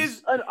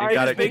is an You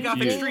got it Bake Off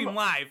confused. Extreme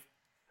Live.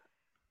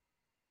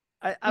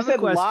 I You have a said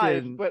question.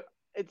 live, but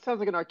it sounds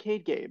like an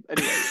arcade game.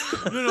 Anyway.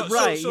 No.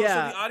 Right, So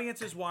yeah. the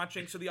audience is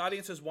watching.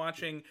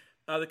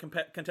 The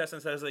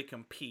contestants as they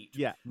compete.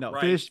 Yeah, no.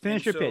 Right. Finish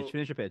And your so- pitch.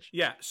 Finish your pitch.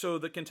 Yeah, so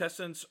the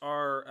contestants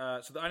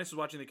are so the audience is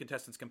watching the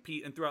contestants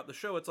compete, and throughout the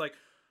show it's like,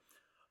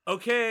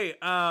 okay,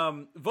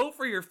 vote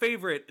for your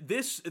favorite.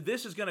 This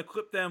is going to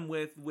equip them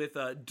with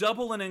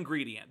double an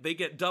ingredient. They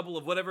get double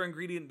of whatever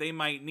ingredient they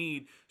might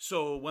need.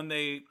 So when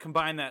they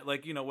combine that,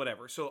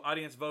 whatever. So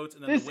audience votes,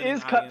 and then This the winning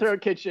is audience...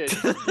 Cutthroat Kitchen.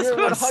 You're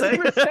what I'm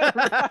saying. 100%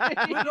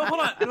 right. No,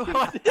 hold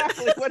on.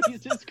 Exactly what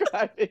he's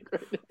describing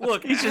right now.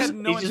 Look, he I just had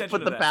no intention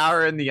put of the that.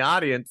 power in the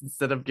audience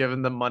instead of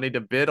giving them money to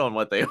bid on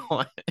what they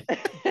want.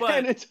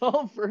 And it's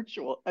all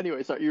virtual.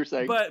 Anyway, sorry, you were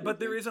saying. But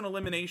there is an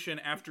elimination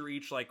after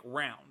each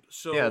round.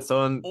 So Yeah,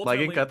 so in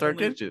ultimately Cutthroat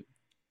only- Kitchen.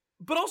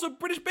 but also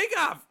British Bake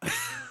Off.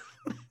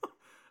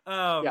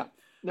 Yeah.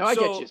 No, I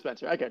get So- you,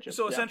 Spencer. I get you.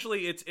 So Yeah.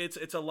 essentially,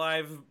 it's a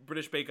live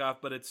British Bake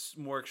Off, but it's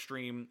more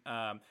extreme.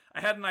 I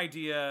had an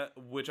idea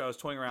which I was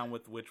toying around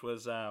with, which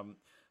was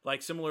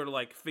like similar to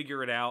like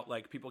Figure It Out,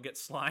 like people get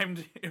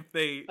slimed if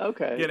they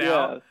Okay. get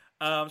yeah.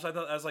 out. So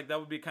I was like that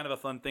would be kind of a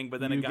fun thing, but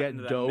then You it got get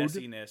into that doughed?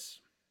 messiness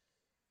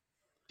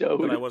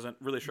Dode. that I wasn't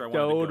really sure I wanted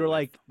to Dode go or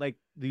with. like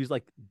these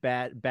like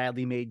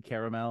badly made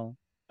caramel.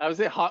 I would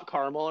say hot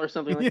caramel or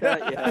something like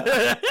that.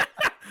 Yeah.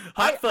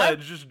 Hot I-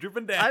 fudge just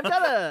dripping down.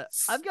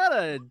 I've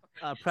got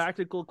a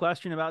practical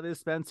question about this,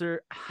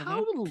 Spencer.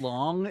 How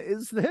long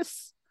is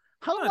this?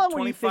 How long were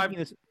you 25 thinking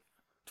this?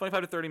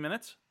 25 to 30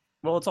 minutes.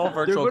 Well, it's all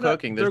They're virtual gonna-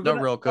 cooking. There's they're no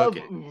gonna- real Of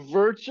cooking.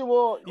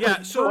 virtual. Yeah,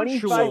 like, so-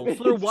 25 so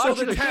minutes they're of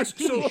watching the a task-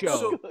 TV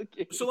show.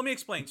 So let me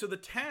explain. So the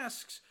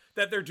tasks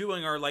that they're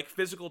doing are like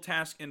physical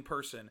tasks in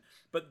person,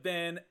 but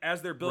then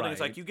as they're building, it's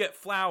Right. like you get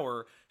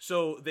flour,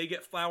 so they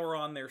get flour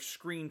on their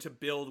screen to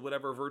build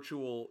whatever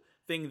virtual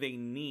thing they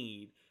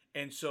need.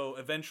 And so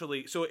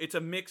eventually, so it's a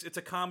mix, it's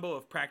a combo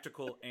of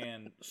practical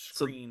and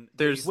screen.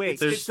 there's-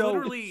 it's so-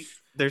 literally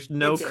There's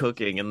no Okay.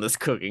 cooking in this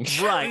cooking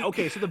show. Right.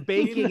 Okay. So the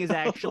baking is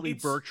actually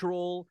it's-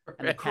 virtual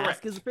and the Correct.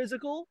 task is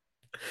physical.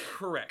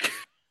 correct.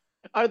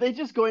 Are they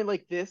just going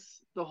like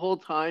this the whole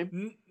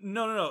time?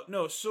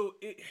 No. So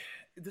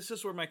this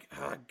is where my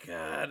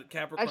God,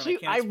 Capricorn. Actually,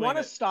 can't I explain want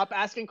to it. stop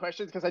asking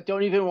questions because I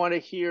don't even want to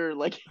hear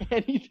like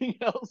anything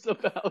else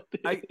about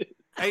it.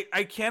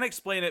 I can't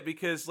explain it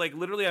because like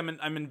literally I'm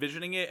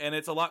envisioning it and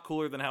it's a lot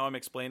cooler than how I'm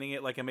explaining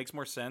it. Like it makes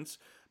more sense,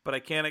 but I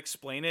can't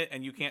explain it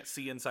and you can't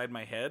see inside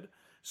my head,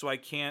 so I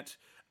can't.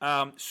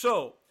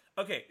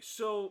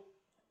 So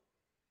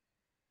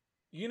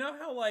you know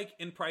how like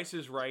in Price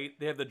is Right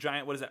they have the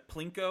giant, what is that,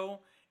 Plinko,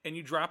 and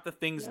you drop the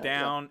things Yeah,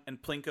 down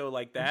and Plinko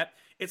like that.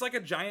 It's like a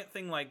giant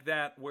thing like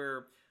that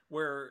where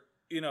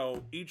you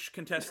know each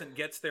contestant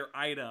gets their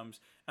items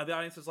and the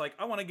audience is like,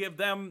 I want to give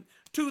them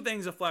 2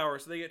 things of flour,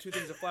 so they get 2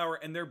 things of flour,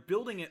 and they're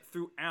building it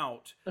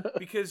throughout.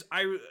 Because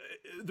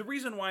the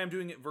reason why I'm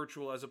doing it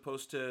virtual as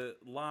opposed to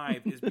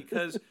live is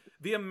because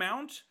the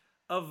amount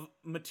of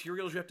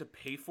materials you have to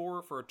pay for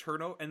a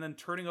turno and then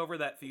turning over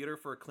that theater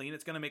for a clean,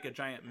 it's going to make a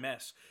giant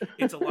mess.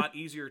 It's a lot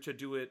easier to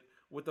do it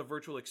with the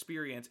virtual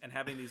experience and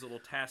having these little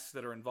tasks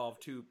that are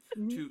involved to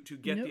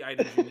get No- the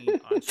items you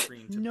need on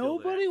screen to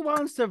Nobody build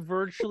wants to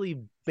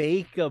virtually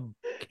bake a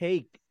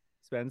cake,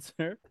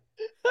 Spencer.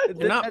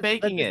 You're not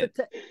baking it.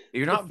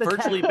 You're not It's the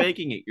virtually ta-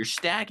 baking it. You're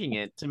stacking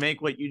it to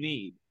make what you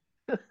need.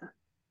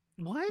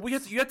 What? it. Well,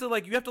 you have to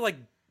like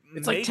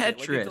It's like make it. You have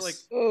to, Tetris. like,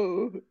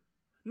 Oh,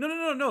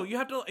 no. You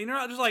have to. You're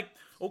not just like,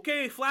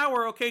 okay,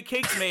 flour, okay,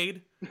 cake's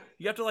made.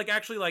 You have to like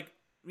actually like,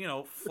 you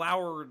know,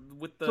 flour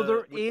with the. So there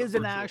with the is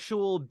an virtual-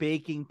 actual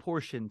baking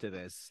portion to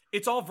this.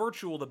 It's all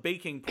virtual, the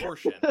baking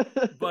portion,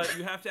 but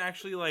you have to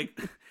actually like.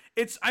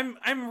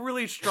 I'm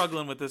really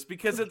struggling with this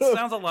because it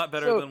sounds a lot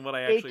better So, than what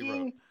I actually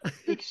wrote.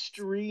 Baking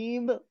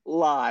Extreme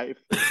Live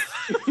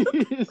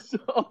is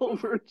all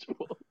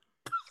virtual.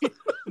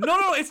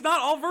 No, it's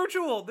not all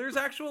virtual. There's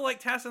actual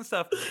like tasks and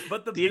stuff,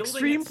 but the The building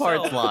extreme itself,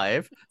 part's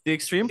live. The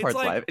extreme It's part's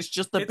like- live. It's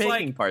just the it's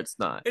baking like- part's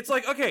not. It's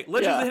like, okay, Legends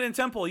of Yeah. the Hidden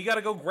Temple. You got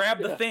to go grab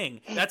the Yeah.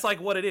 thing. That's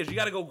like what it is. You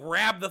got to go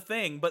grab the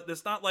thing, but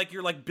it's not like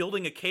you're like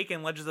building a cake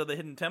in Legends of the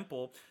Hidden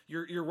Temple.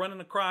 You're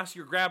running across.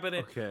 You're grabbing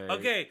it.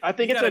 Okay. I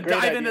think you it's a gotta great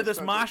dive idea, into this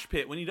Spencer. mosh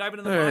pit. When you dive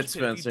into the All right, mosh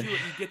pit, you Spencer. do it. You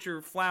get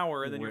your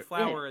flour, and then your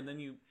flour, and then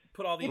you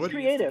put all these It's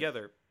ingredients creative.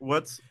 together.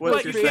 What's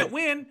But your you can't second?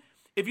 win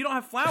if you don't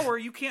have flour.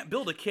 You can't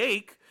build a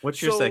cake. What's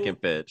your So, second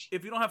pitch?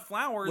 If you don't have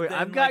flour, Wait, then,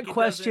 I've like, got it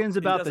questions doesn't-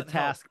 it about the doesn't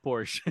help. task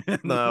portion.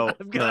 No,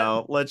 I've got-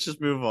 no. Let's just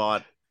move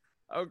on.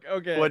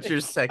 Okay. What's your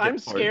second? I'm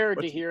portion? scared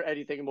to What's- hear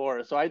anything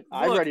more, so I'm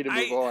Look, ready to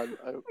move on.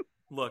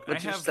 Look,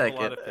 What's I your have a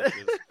lot second? of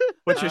pitches.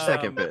 What's your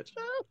second Um, pitch?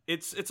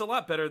 It's a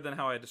lot better than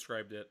how I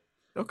described it.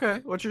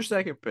 Okay. What's your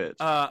second pitch?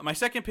 My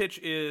second pitch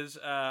is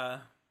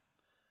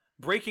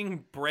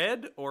Breaking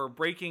Bread or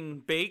Breaking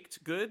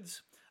Baked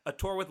Goods, a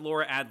tour with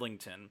Laura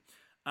Adlington.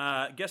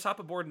 Guests hop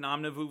aboard an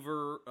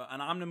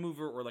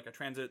Omnimover or like a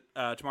transit,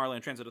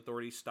 Tomorrowland Transit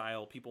Authority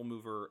style people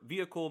mover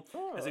vehicle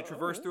as they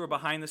traverse through a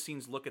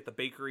behind-the-scenes look at the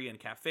bakery and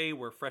cafe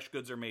where fresh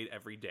goods are made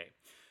every day.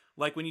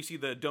 Like when you see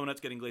the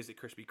donuts getting glazed at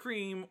Krispy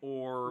Kreme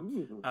or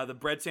the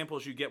bread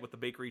samples you get with the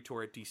bakery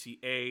tour at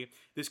DCA.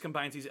 This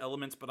combines these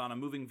elements but on a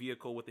moving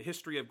vehicle with the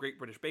history of Great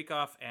British Bake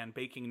Off and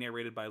baking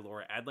narrated by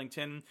Laura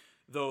Adlington,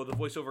 though the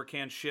voiceover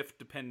can shift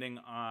depending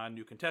on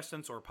new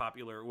contestants or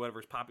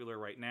whatever's popular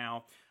right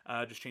now,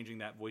 just changing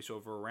that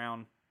voiceover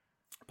around.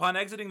 Upon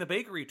exiting the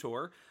bakery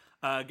tour,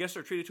 guests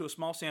are treated to a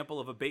small sample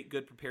of a baked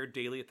good prepared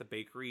daily at the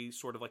bakery,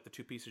 sort of like the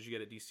 2 pieces you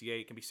get at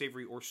DCA. It can be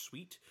savory or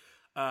sweet.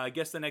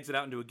 Guests then exit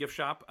out into a gift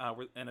shop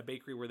and a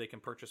bakery where they can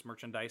purchase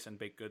merchandise and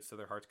baked goods to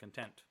their heart's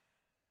content.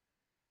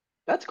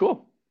 That's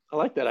cool. I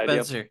like that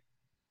idea.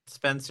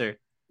 Spencer.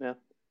 Yeah.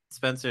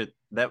 Spencer,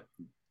 that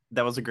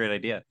was a great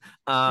idea.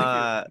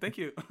 Thank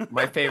you.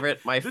 My favorite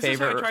This is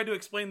how I tried to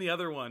explain the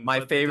other one. my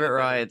but they did favorite it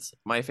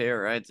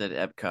better. rides at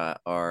Epcot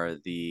are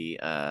the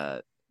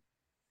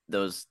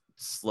those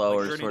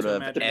slower Journey sort to of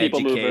Imagination. The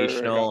people mover,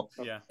 educational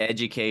Yeah.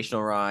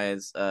 educational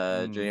rides,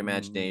 Journey to Mm.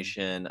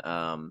 Imagination,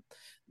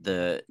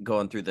 the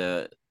going through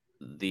the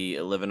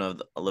living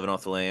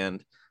off the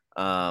land,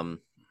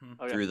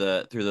 through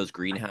those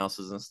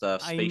greenhouses and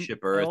stuff, Spaceship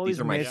Earth. These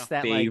are my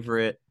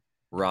favorite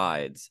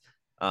rides.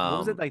 What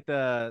was it, like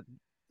the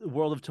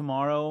World of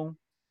Tomorrow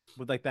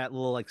with like that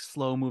little like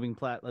slow moving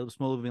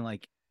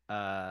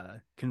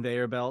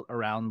conveyor belt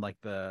around like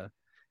the.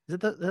 Is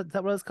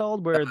that what it's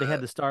called? Where they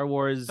had the Star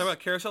Wars. Talk about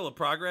Carousel of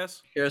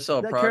Progress. Carousel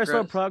of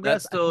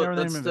Progress.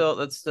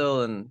 That's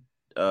still in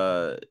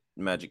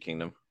Magic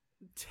Kingdom.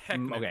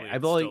 Technically, okay.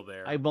 still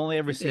there. I've only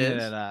ever seen it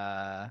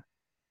at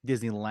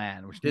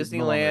Disneyland.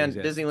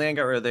 Disneyland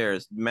got rid of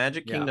theirs.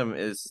 Magic Kingdom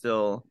is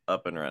still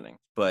up and running,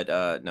 but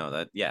those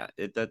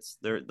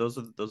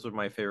are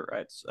my favorite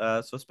rides.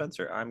 So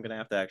Spencer, I'm gonna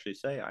have to actually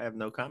say I have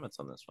no comments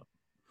on this one.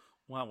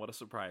 Wow, what a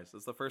surprise!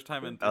 It's the first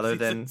time in other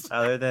than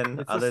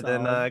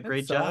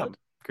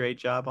great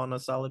job on a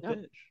solid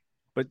pitch.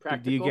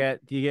 But do you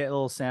get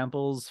little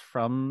samples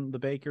from the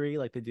bakery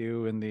like they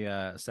do in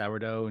the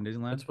sourdough in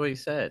Disneyland? That's what he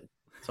said.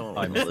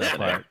 I missed that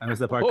part. I missed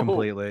that part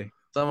completely.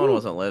 Someone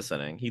wasn't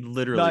listening. He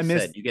literally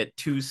said you get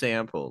 2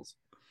 samples.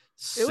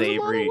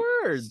 Savory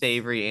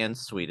and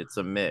sweet. It's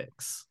a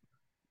mix.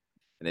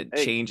 And it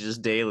changes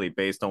daily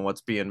based on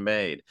what's being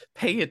made.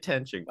 Pay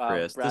attention,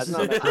 Chris. This is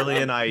a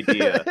brilliant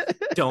idea.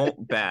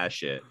 Don't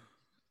bash it.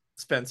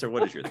 Spencer,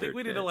 what is your third?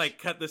 We need to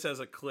cut this as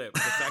a clip. The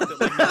fact that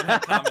we didn't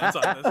have comments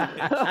on this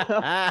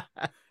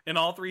pitch in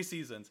all 3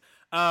 seasons.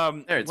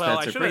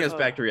 Spencer, bring us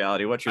back to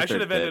reality. What's your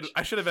third pitch?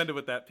 I should have ended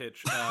with that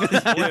pitch. Boy,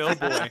 oh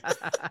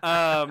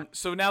boy.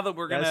 So now that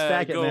we're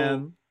gonna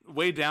go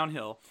way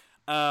downhill,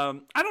 I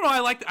don't know.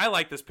 I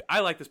like this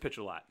pitch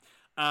a lot.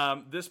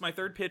 My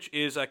third pitch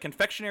is a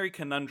Confectionery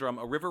Conundrum,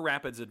 a River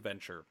Rapids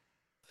adventure.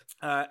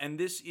 And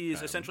this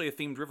is essentially a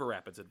themed River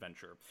Rapids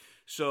adventure.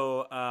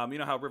 So, you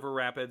know how River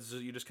Rapids,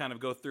 you just kind of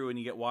go through and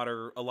you get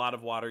a lot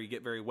of water, you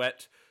get very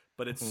wet,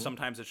 but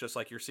sometimes it's just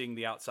like you're seeing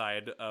the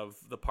outside of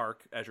the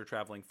park as you're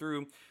traveling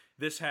through.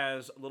 This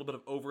has a little bit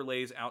of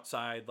overlays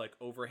outside, like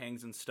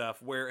overhangs and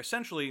stuff, where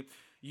essentially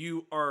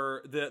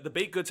the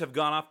baked goods have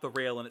gone off the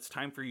rail and it's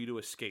time for you to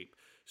escape.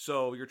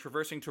 So you're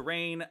traversing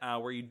terrain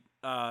where you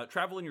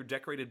travel in your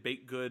decorated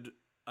baked good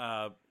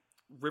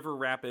river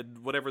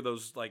rapid, whatever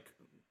those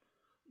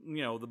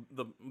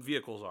the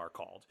vehicles are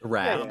called.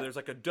 Raft. There's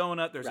like a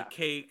donut, there's a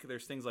cake,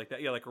 there's things like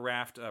that. Yeah, like a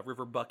raft,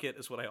 river bucket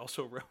is what I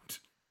also wrote.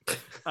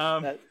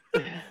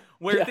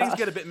 Where things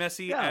get a bit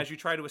messy as you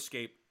try to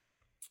escape.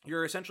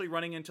 You're essentially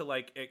running into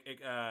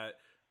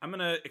I'm going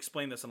to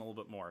explain this in a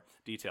little bit more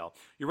detail.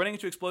 You're running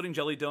into exploding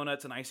jelly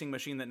donuts, an icing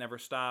machine that never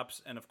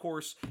stops, and of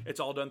course, it's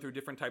all done through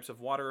different types of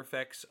water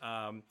effects.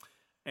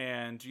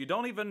 And you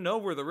don't even know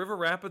where the river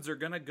rapids are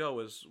going to go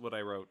is what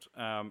I wrote,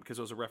 because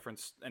it was a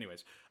reference.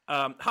 Anyways,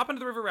 hop into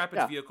the river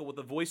rapids vehicle with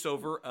the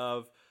voiceover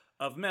of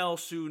Mel,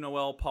 Sue,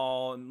 Noel,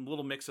 Paul, and a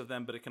little mix of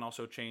them, but it can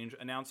also change,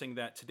 announcing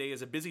that today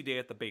is a busy day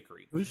at the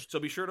bakery. So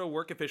be sure to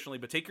work efficiently,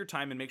 but take your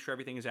time and make sure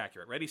everything is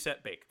accurate. Ready,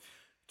 set, bake.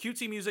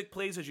 Cutesy music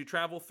plays as you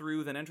travel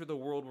through, then enter the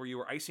world where you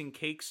are icing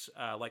cakes,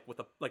 like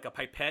a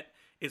pipette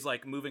is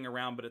like moving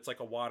around, but it's like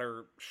a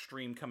water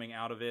stream coming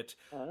out of it,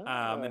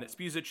 and it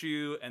spews at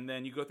you, and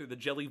then you go through the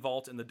jelly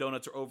vault, and the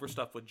donuts are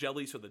overstuffed with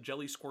jelly, so the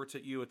jelly squirts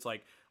at you. It's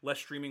like less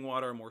streaming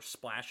water, more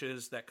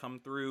splashes that come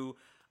through.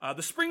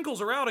 The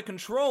sprinkles are out of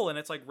control, and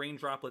it's like rain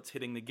droplets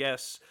hitting the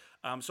guests.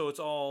 So it's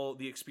all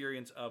the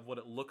experience of what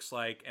it looks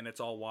like, and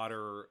it's all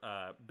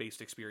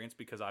water-based experience,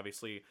 because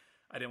obviously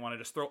I didn't want to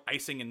just throw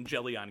icing and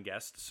jelly on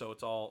guests, so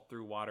it's all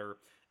through water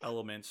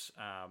elements.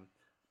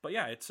 But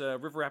yeah, it's a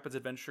River Rapids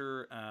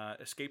adventure.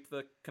 Escape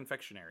the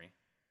confectionery.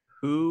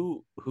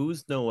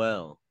 Who's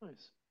Noelle?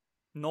 Nice.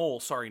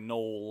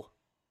 Noel.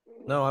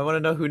 No, I want to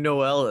know who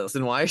Noelle is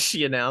and why is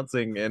she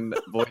announcing and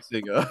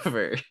voicing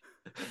over.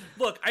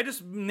 Look, I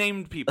just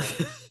named people.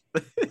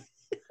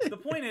 The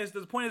point is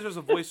there's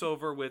a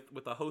voiceover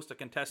with a host, a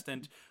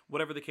contestant,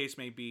 whatever the case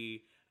may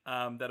be,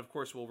 that of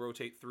course will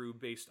rotate through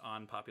based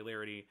on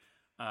popularity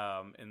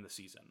in the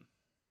season.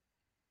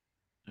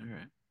 All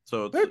right.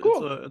 So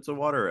it's a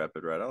water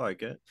rapid, right? I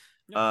like it.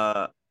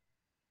 Yep.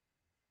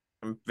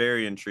 I'm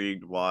very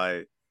intrigued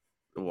why.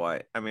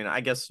 I mean, I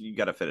guess you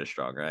got to finish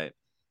strong, right?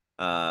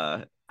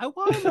 I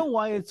want to know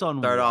why it's on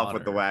Start water. off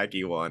with the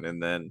wacky one,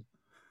 and then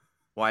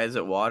why is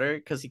it water?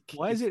 Because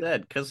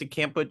because he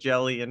can't put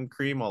jelly and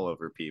cream all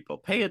over people.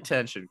 Pay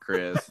attention,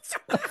 Chris.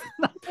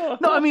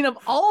 No, I mean, of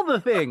all the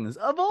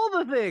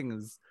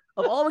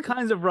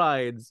kinds of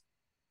rides,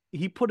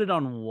 he put it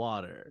on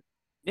water.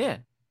 Yeah.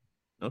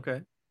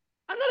 Okay.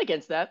 I'm not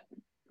against that.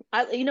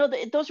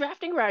 Those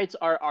rafting rides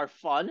are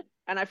fun,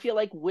 and I feel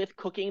like with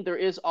cooking, there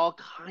is all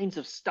kinds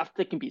of stuff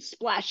that can be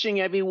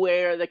splashing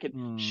everywhere, that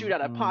can shoot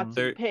out of pots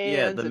and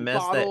pans and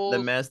bottles. The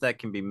mess that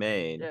can be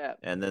made. Yeah.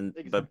 And then,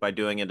 but by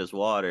doing it as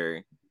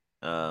water.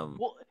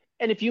 Well,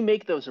 and if you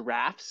make those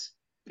rafts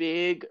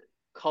big,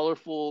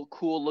 colorful,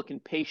 cool-looking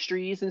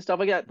pastries and stuff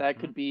like that, that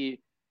could be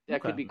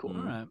cool.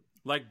 All right.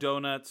 Like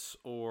donuts,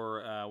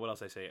 or what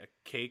else I say? A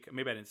cake?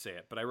 Maybe I didn't say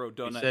it, but I wrote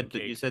donut and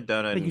cake. You said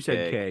donut. I think you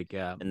said cake,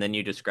 yeah. And then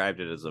you described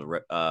it as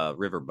a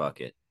river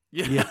bucket.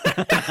 Yeah.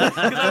 'Cause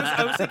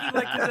I was thinking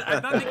like, 'cause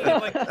I'm not thinking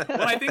of like,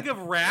 when I think of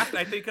raft,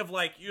 I think of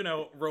like,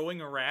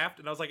 rowing a raft,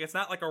 and I was like, it's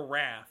not like a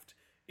raft.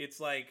 It's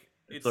like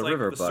It's it's a like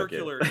river the bucket.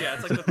 circular. Yeah,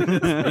 it's like the thing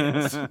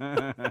that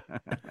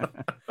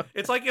spins.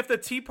 It's like if the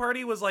tea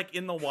party was like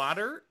in the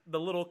water, the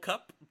little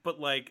cup, but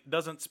like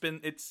doesn't spin.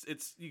 It's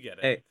you get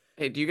it.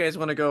 Hey, do you guys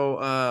want to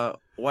go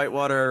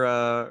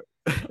whitewater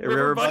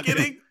River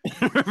bucketing.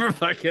 River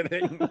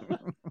bucketing.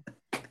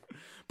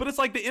 But it's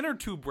like the inner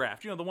tube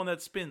raft, the one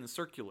that spins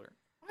circular.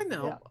 I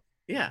know.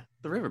 Yeah,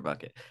 the river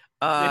bucket.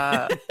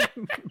 All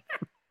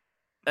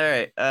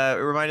right.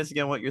 Remind us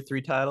again what your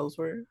 3 titles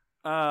were.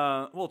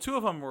 Well, 2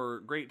 of them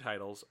were great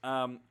titles.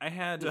 I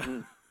had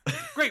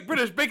Great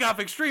British Bake Off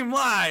Extreme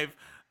Live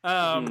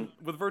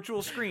with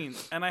virtual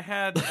screens, and I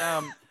had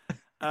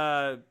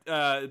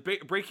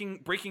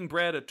Breaking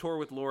Bread, a tour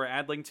with Laura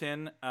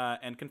Adlington,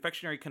 and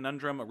Confectionery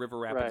Conundrum, a River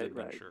Rapids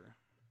adventure.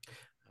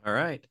 All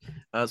right.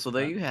 So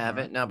there you have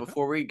it. Now,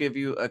 before we give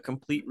you a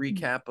complete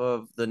recap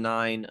of the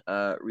 9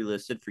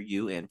 relisted for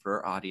you and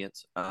for our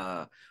audience,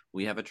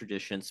 we have a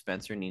tradition.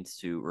 Spencer needs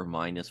to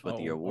remind us what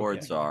the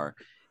awards are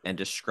and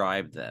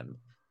describe them.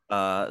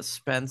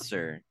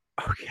 Spencer.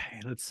 Okay,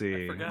 let's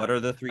see. What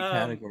are the 3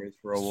 categories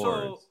for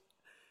awards?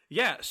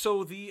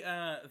 So the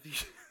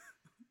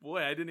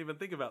boy, I didn't even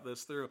think about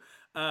this through.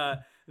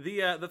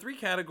 The 3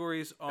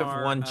 categories are You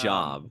have one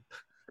job.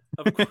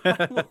 Of course,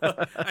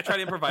 I try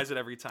to improvise it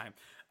every time.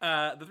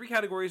 The 3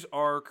 categories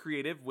are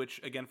creative, which,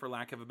 again, for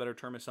lack of a better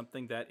term, is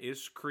something that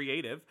is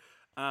creative.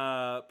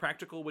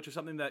 Practical, which is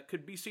something that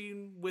could be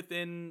seen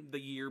within the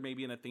year,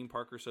 maybe in a theme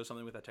park or so,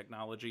 something with that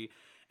technology.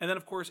 And then,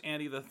 of course,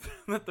 Andy, the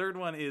third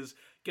one is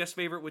guest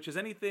favorite, which is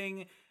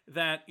anything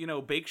that,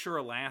 Bakeshire,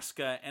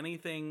 Alaska,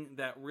 anything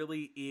that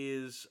really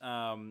is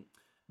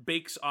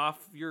bakes off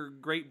your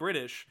Great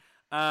British.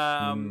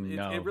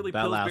 It really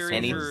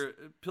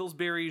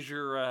Pillsbury's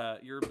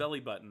your belly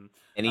button.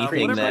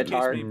 Anything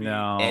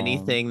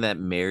anything that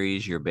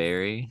marries your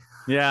berry.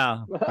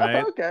 Yeah,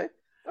 right. Okay.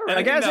 All right.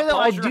 I gotta say though,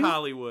 I do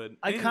Hollywood.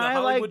 I kind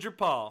of Hollywood like your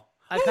Paul.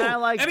 I kind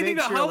of like anything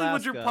that Bakeshire,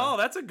 Hollywood your Alaska. Paul.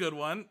 That's a good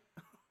one.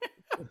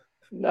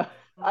 No,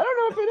 I don't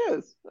know if it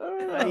is. I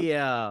don't know.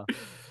 Yeah.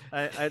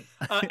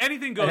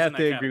 Anything goes. I have in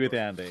to that agree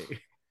category. with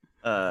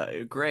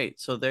Andy. Great.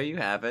 So there you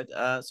have it.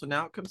 So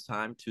now it comes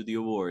time to the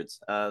awards.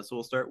 So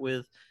we'll start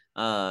with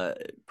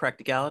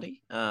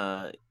practicality,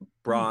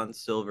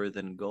 bronze, silver,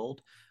 then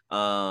gold.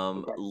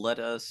 Let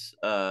us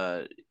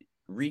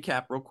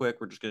recap real quick.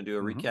 We're just going to do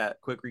a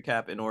quick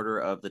recap in order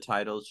of the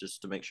titles,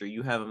 just to make sure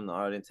you have them and the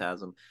audience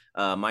has them.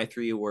 My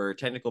 3 were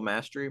Technical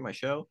Mastery, my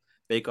show,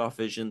 Bake Off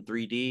Vision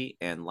 3D,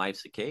 and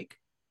Life's a Cake.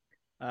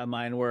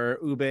 Mine were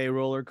Ube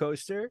Roller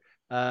Coaster,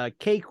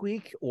 Cake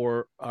Week,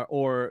 or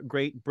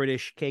Great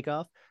British Cake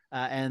Off,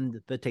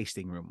 and The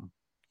Tasting Room.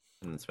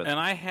 And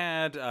I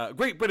had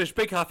Great British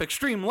Bake Off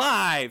Extreme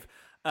Live,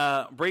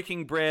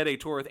 Breaking Bread, a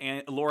tour with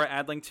Laura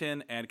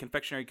Adlington, and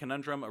Confectionery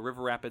Conundrum, a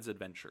River Rapids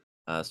adventure.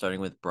 Starting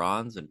with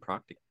bronze and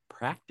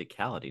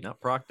practicality,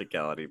 not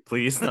practicality.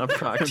 Please, not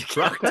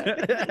practicality.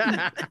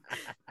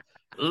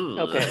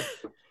 Okay.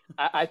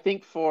 I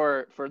think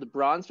for the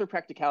bronze for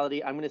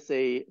practicality, I'm going to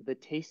say The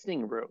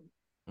Tasting Room.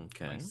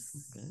 Okay.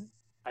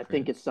 I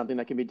think it's something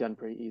that can be done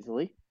pretty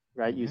easily,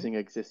 right? Using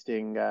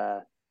existing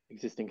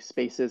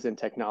spaces and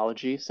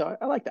technology. So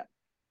I like that.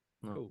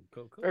 Cool.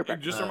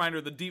 Just a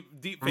reminder: the deep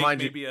fake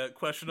may be a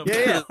question of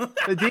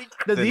The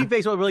deep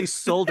fakes what really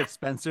sold it,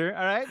 Spencer.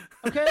 All right,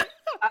 okay.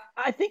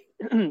 I think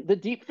the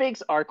deep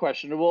fakes are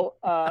questionable,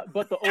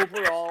 but the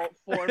overall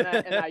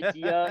format and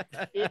idea,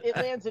 it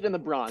lands it in the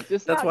bronze.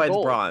 That's why it's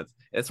bronze.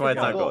 That's why it's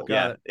not gold.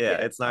 Got Yeah,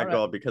 it. it's not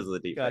gold because of the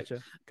deep fake.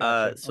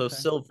 Gotcha. So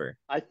silver.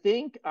 I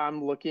think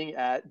I'm looking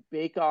at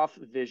Bake Off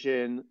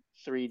Vision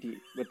 3D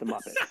with the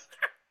Muppets.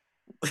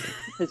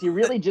 Because you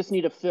really just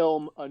need to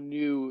film a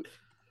new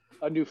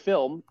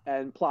film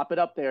and plop it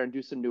up there and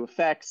do some new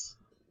effects.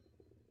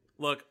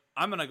 Look,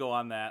 I'm gonna go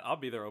on that. I'll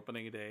be there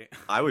opening day.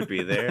 I would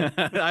be there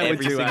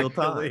Every single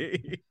time.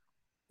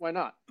 Why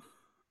not?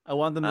 I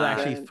want them to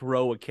actually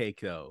throw a cake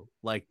though,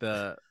 like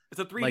it's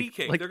a 3D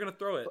cake. They're gonna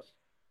throw it.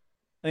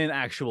 An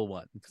actual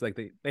one, because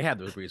they have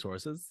those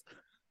resources.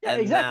 Yeah,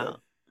 And exactly.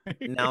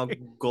 Now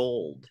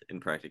gold in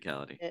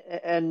practicality.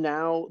 And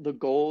now the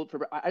gold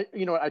for I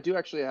do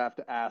actually have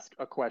to ask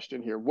a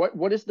question here.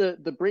 What is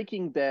the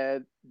Breaking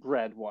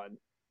Bread one?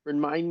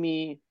 Remind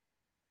me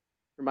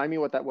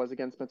what that was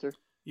again, Spencer.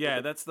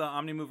 Yeah, that's the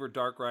Omnimover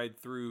dark ride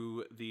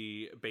through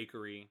the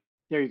bakery.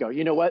 There you go.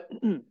 You know what?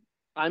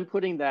 I'm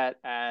putting that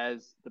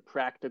as the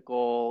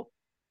practical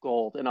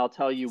gold, and I'll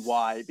tell you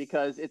why.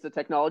 Because it's a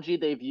technology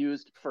they've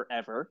used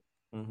forever,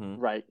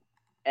 right?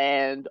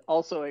 And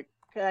also it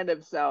kind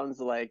of sounds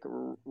like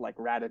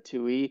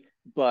Ratatouille,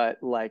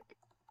 but like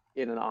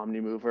in an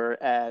Omnimover.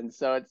 And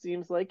so it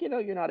seems like,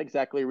 you're not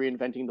exactly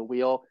reinventing the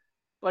wheel,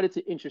 but it's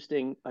an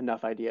interesting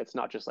enough idea. It's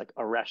not just like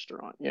a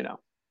restaurant,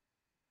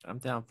 I'm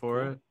down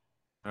for it.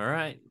 All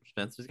right.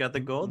 Spencer's got the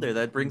gold there.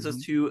 That brings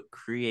us to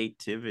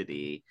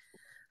creativity.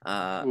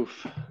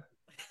 Oof.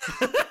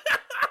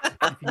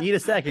 If you need a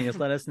second, just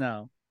let us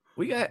know.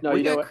 We got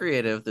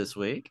creative this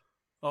week.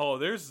 Oh,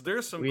 there's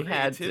some We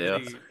had to.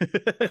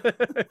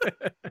 creativity.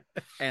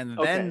 And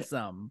Okay. then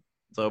some.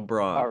 So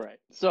bronze. All right.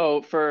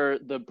 So for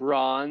the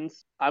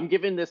bronze, I'm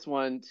giving this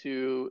one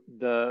to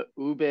the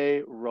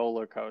Ube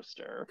roller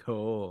coaster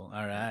Cool.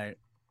 All right.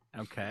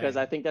 Okay. because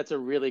I think that's a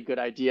really good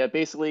idea.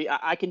 Basically,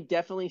 I can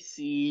definitely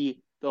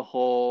see the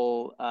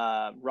whole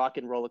rock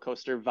and roller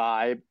coaster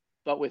vibe,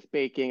 but with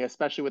baking,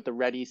 especially with the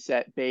ready,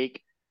 set,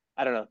 bake.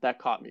 I don't know. That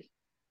caught me.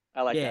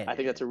 I like that. I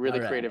think that's a really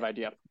all right. creative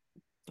idea.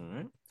 All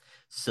right.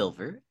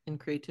 Silver in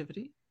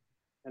creativity.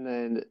 And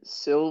then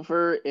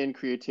silver in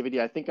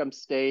creativity. I think I'm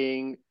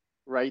staying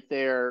right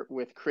there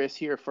with Chris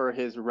here for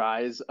his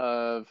rise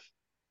of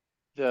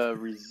the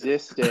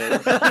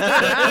resistance. No,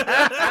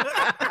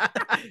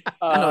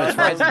 it's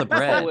Rise of the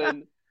Bread.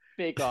 Poland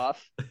Bake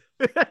Off.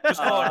 Just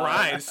call it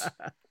Rise.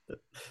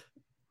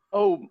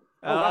 Oh,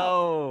 wow.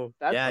 Oh,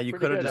 That's Yeah, you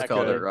pretty could have good, just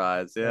called it actually.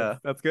 Rise. Yeah.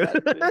 that's good.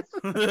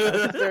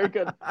 That is very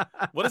good.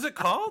 What is it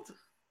called?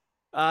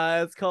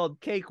 It's called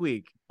Cake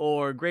Week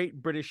or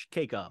Great British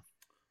Cake Off.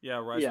 Yeah,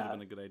 Rise would Yeah. have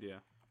been a good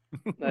idea.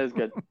 That is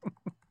good.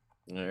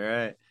 All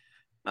right.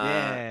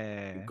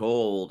 Yeah.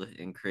 Gold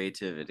in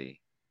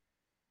creativity.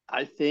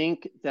 I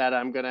think that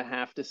I'm gonna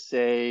have to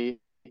say,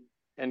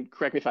 and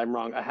correct me if I'm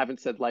wrong, I haven't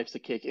said Life's a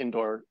Cake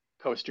indoor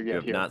coaster You yet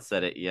have here. not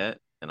said it yet,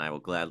 and I will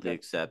gladly Okay.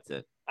 accept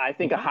it. I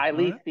think a Okay,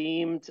 highly alright.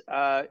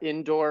 themed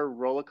indoor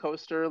roller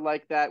coaster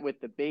like that with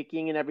the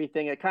baking and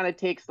everything, it kind of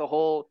takes the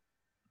whole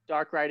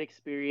dark ride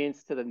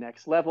experience to the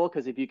next level.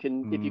 Because if you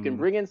can Mm.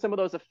 bring in some of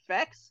those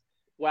effects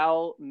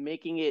while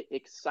making it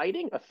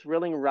exciting, a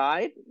thrilling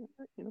ride,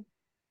 that's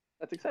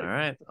All exciting.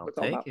 right, That's I'll what it's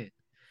all take about. it.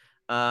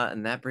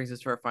 And that brings us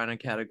to our final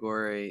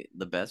category,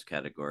 the best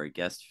category,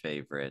 guest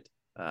favorite.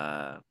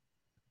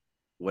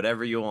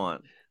 Whatever you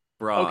want.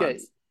 Bronze. Okay.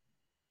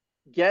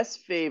 Guest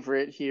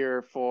favorite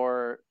here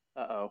for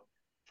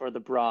the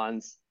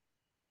bronze.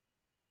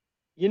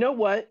 You know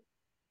what?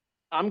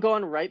 I'm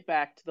going right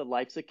back to the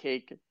Life's a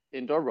Cake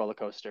indoor roller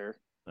coaster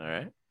All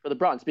right. for the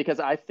bronze because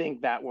I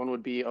think that one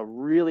would be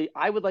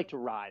I would like to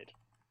ride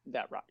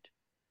that ride.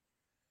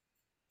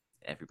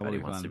 Everybody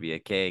Totally wants fun. to be a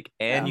cake,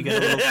 and Yeah. you get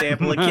a little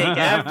sample of cake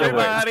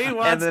afterwards. Everybody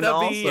wants then to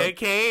be also- a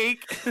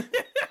cake.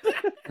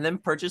 And then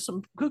purchase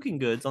some cooking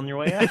goods on your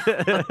way out.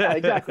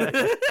 Exactly.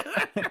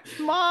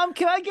 Mom,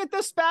 can I get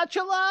the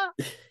spatula?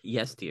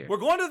 Yes, dear. we're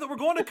going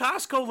to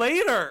Costco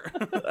later.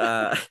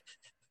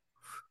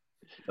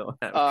 Don't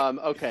have-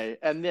 Okay.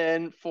 And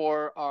then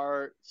for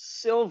our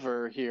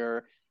silver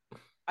here,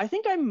 I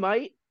think I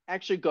might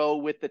actually go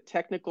with the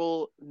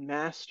technical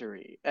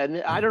mastery.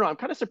 And I don't know, I'm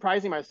kind of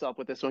surprising myself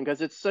with this one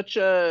because it's such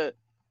a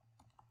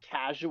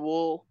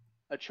casual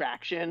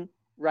attraction,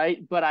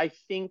 right? But I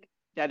think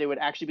that it would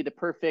actually be the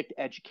perfect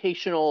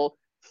educational,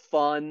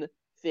 fun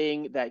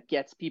thing that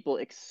gets people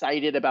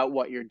excited about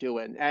what you're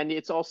doing. And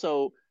it's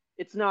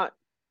not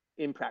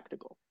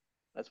impractical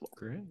as well.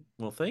 Great.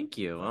 Well, thank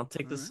you. I'll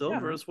take the All right.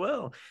 silver Yeah. as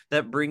well.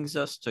 That brings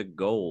us to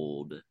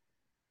gold.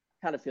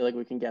 Kind of feel like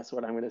we can guess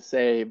what I'm going to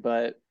say,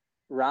 but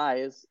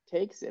Rise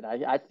takes it.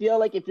 I feel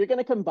like if you're going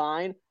to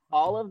combine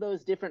all of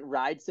those different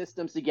ride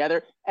systems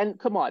together, and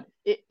come on,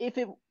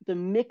 the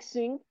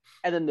mixing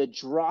and then the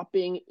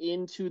dropping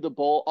into the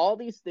bowl, all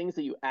these things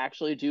that you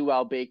actually do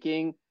while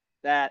baking,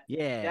 that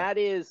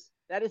is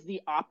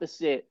the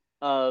opposite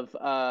of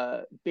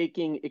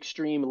baking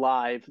extreme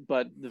live,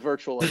 but the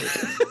virtual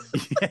edition.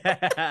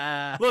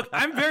 Yeah. Look,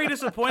 I'm very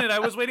disappointed. I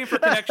was waiting for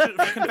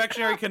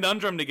Confectionery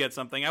Conundrum to get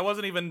something. I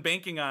wasn't even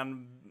banking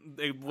on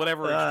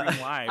whatever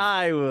Extreme Live.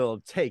 I will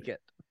take it.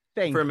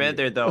 Thank For a you. minute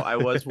there, though, I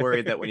was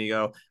worried that when you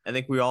go, I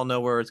think we all know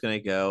where it's going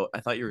to go. I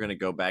thought you were going to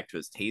go back to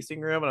his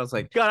tasting room, and I was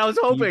like, God, I was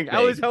hoping.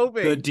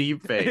 The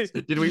deep face.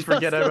 Did we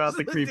forget Just about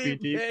the the creepy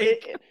deep deep?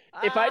 face.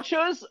 If I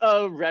chose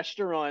a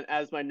restaurant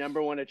as my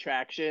number one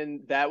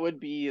attraction, that would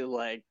be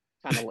like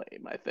kind of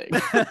lame, I think.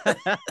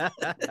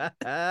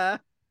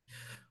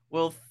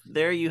 Well,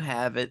 there you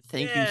have it.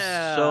 Thank you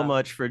Yeah. so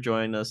much for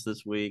joining us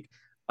this week.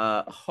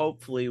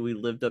 Hopefully, we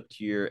lived up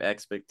to your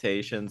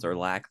expectations or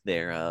lack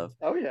thereof.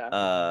 Oh yeah.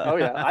 Oh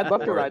Yeah. I'd love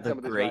to for ride the some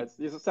of these Great rides.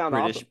 These sound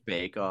British awesome.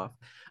 Bake Off.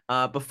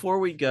 Before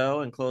we go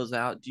and close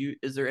out,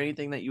 is there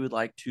anything that you would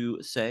like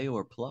to say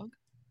or plug?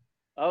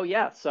 Oh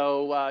yeah.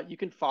 So you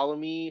can follow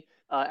me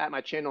at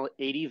my channel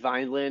 80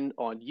 Vineland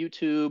on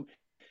YouTube,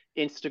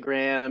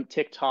 Instagram,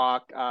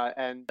 TikTok,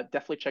 and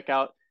definitely check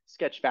out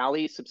Sketch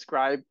Valley.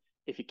 Subscribe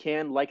if you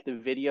can, like the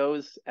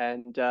videos,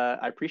 and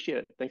I appreciate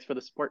it. Thanks for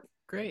the support.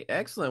 Great,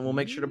 excellent. We'll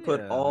make sure to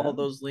put Yeah, all man.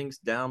 those links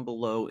down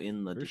below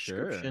in the For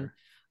description. sure.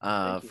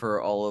 Thank you.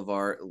 For all of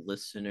our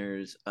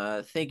listeners.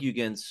 Thank you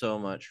again so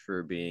much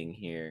for being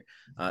here.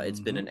 It's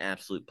been an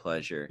absolute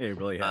pleasure. It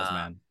really has, Uh,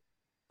 man.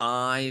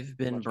 I've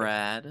been much,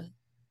 Brad.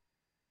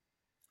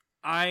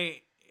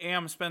 I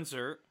am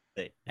Spencer.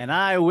 And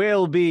I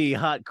will be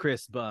Hot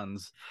Chris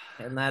Buns.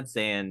 And that's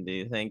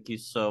Andy. Thank you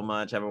so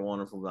much. Have a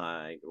wonderful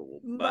night.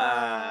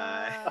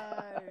 Bye.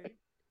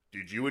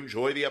 Did you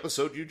enjoy the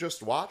episode you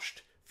just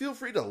watched? Feel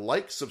free to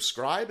like,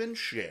 subscribe, and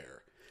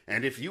share.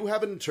 And if you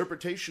have an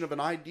interpretation of an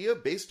idea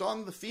based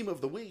on the theme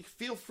of the week,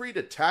 feel free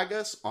to tag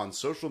us on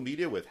social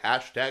media with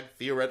hashtag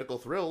Theoretical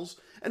Thrills,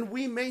 and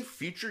we may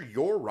feature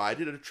your ride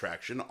and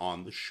attraction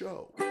on the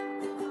show.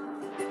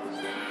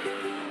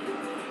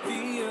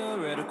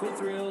 Theoretical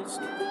Thrills,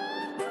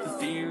 the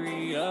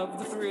theory of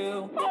the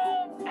thrill.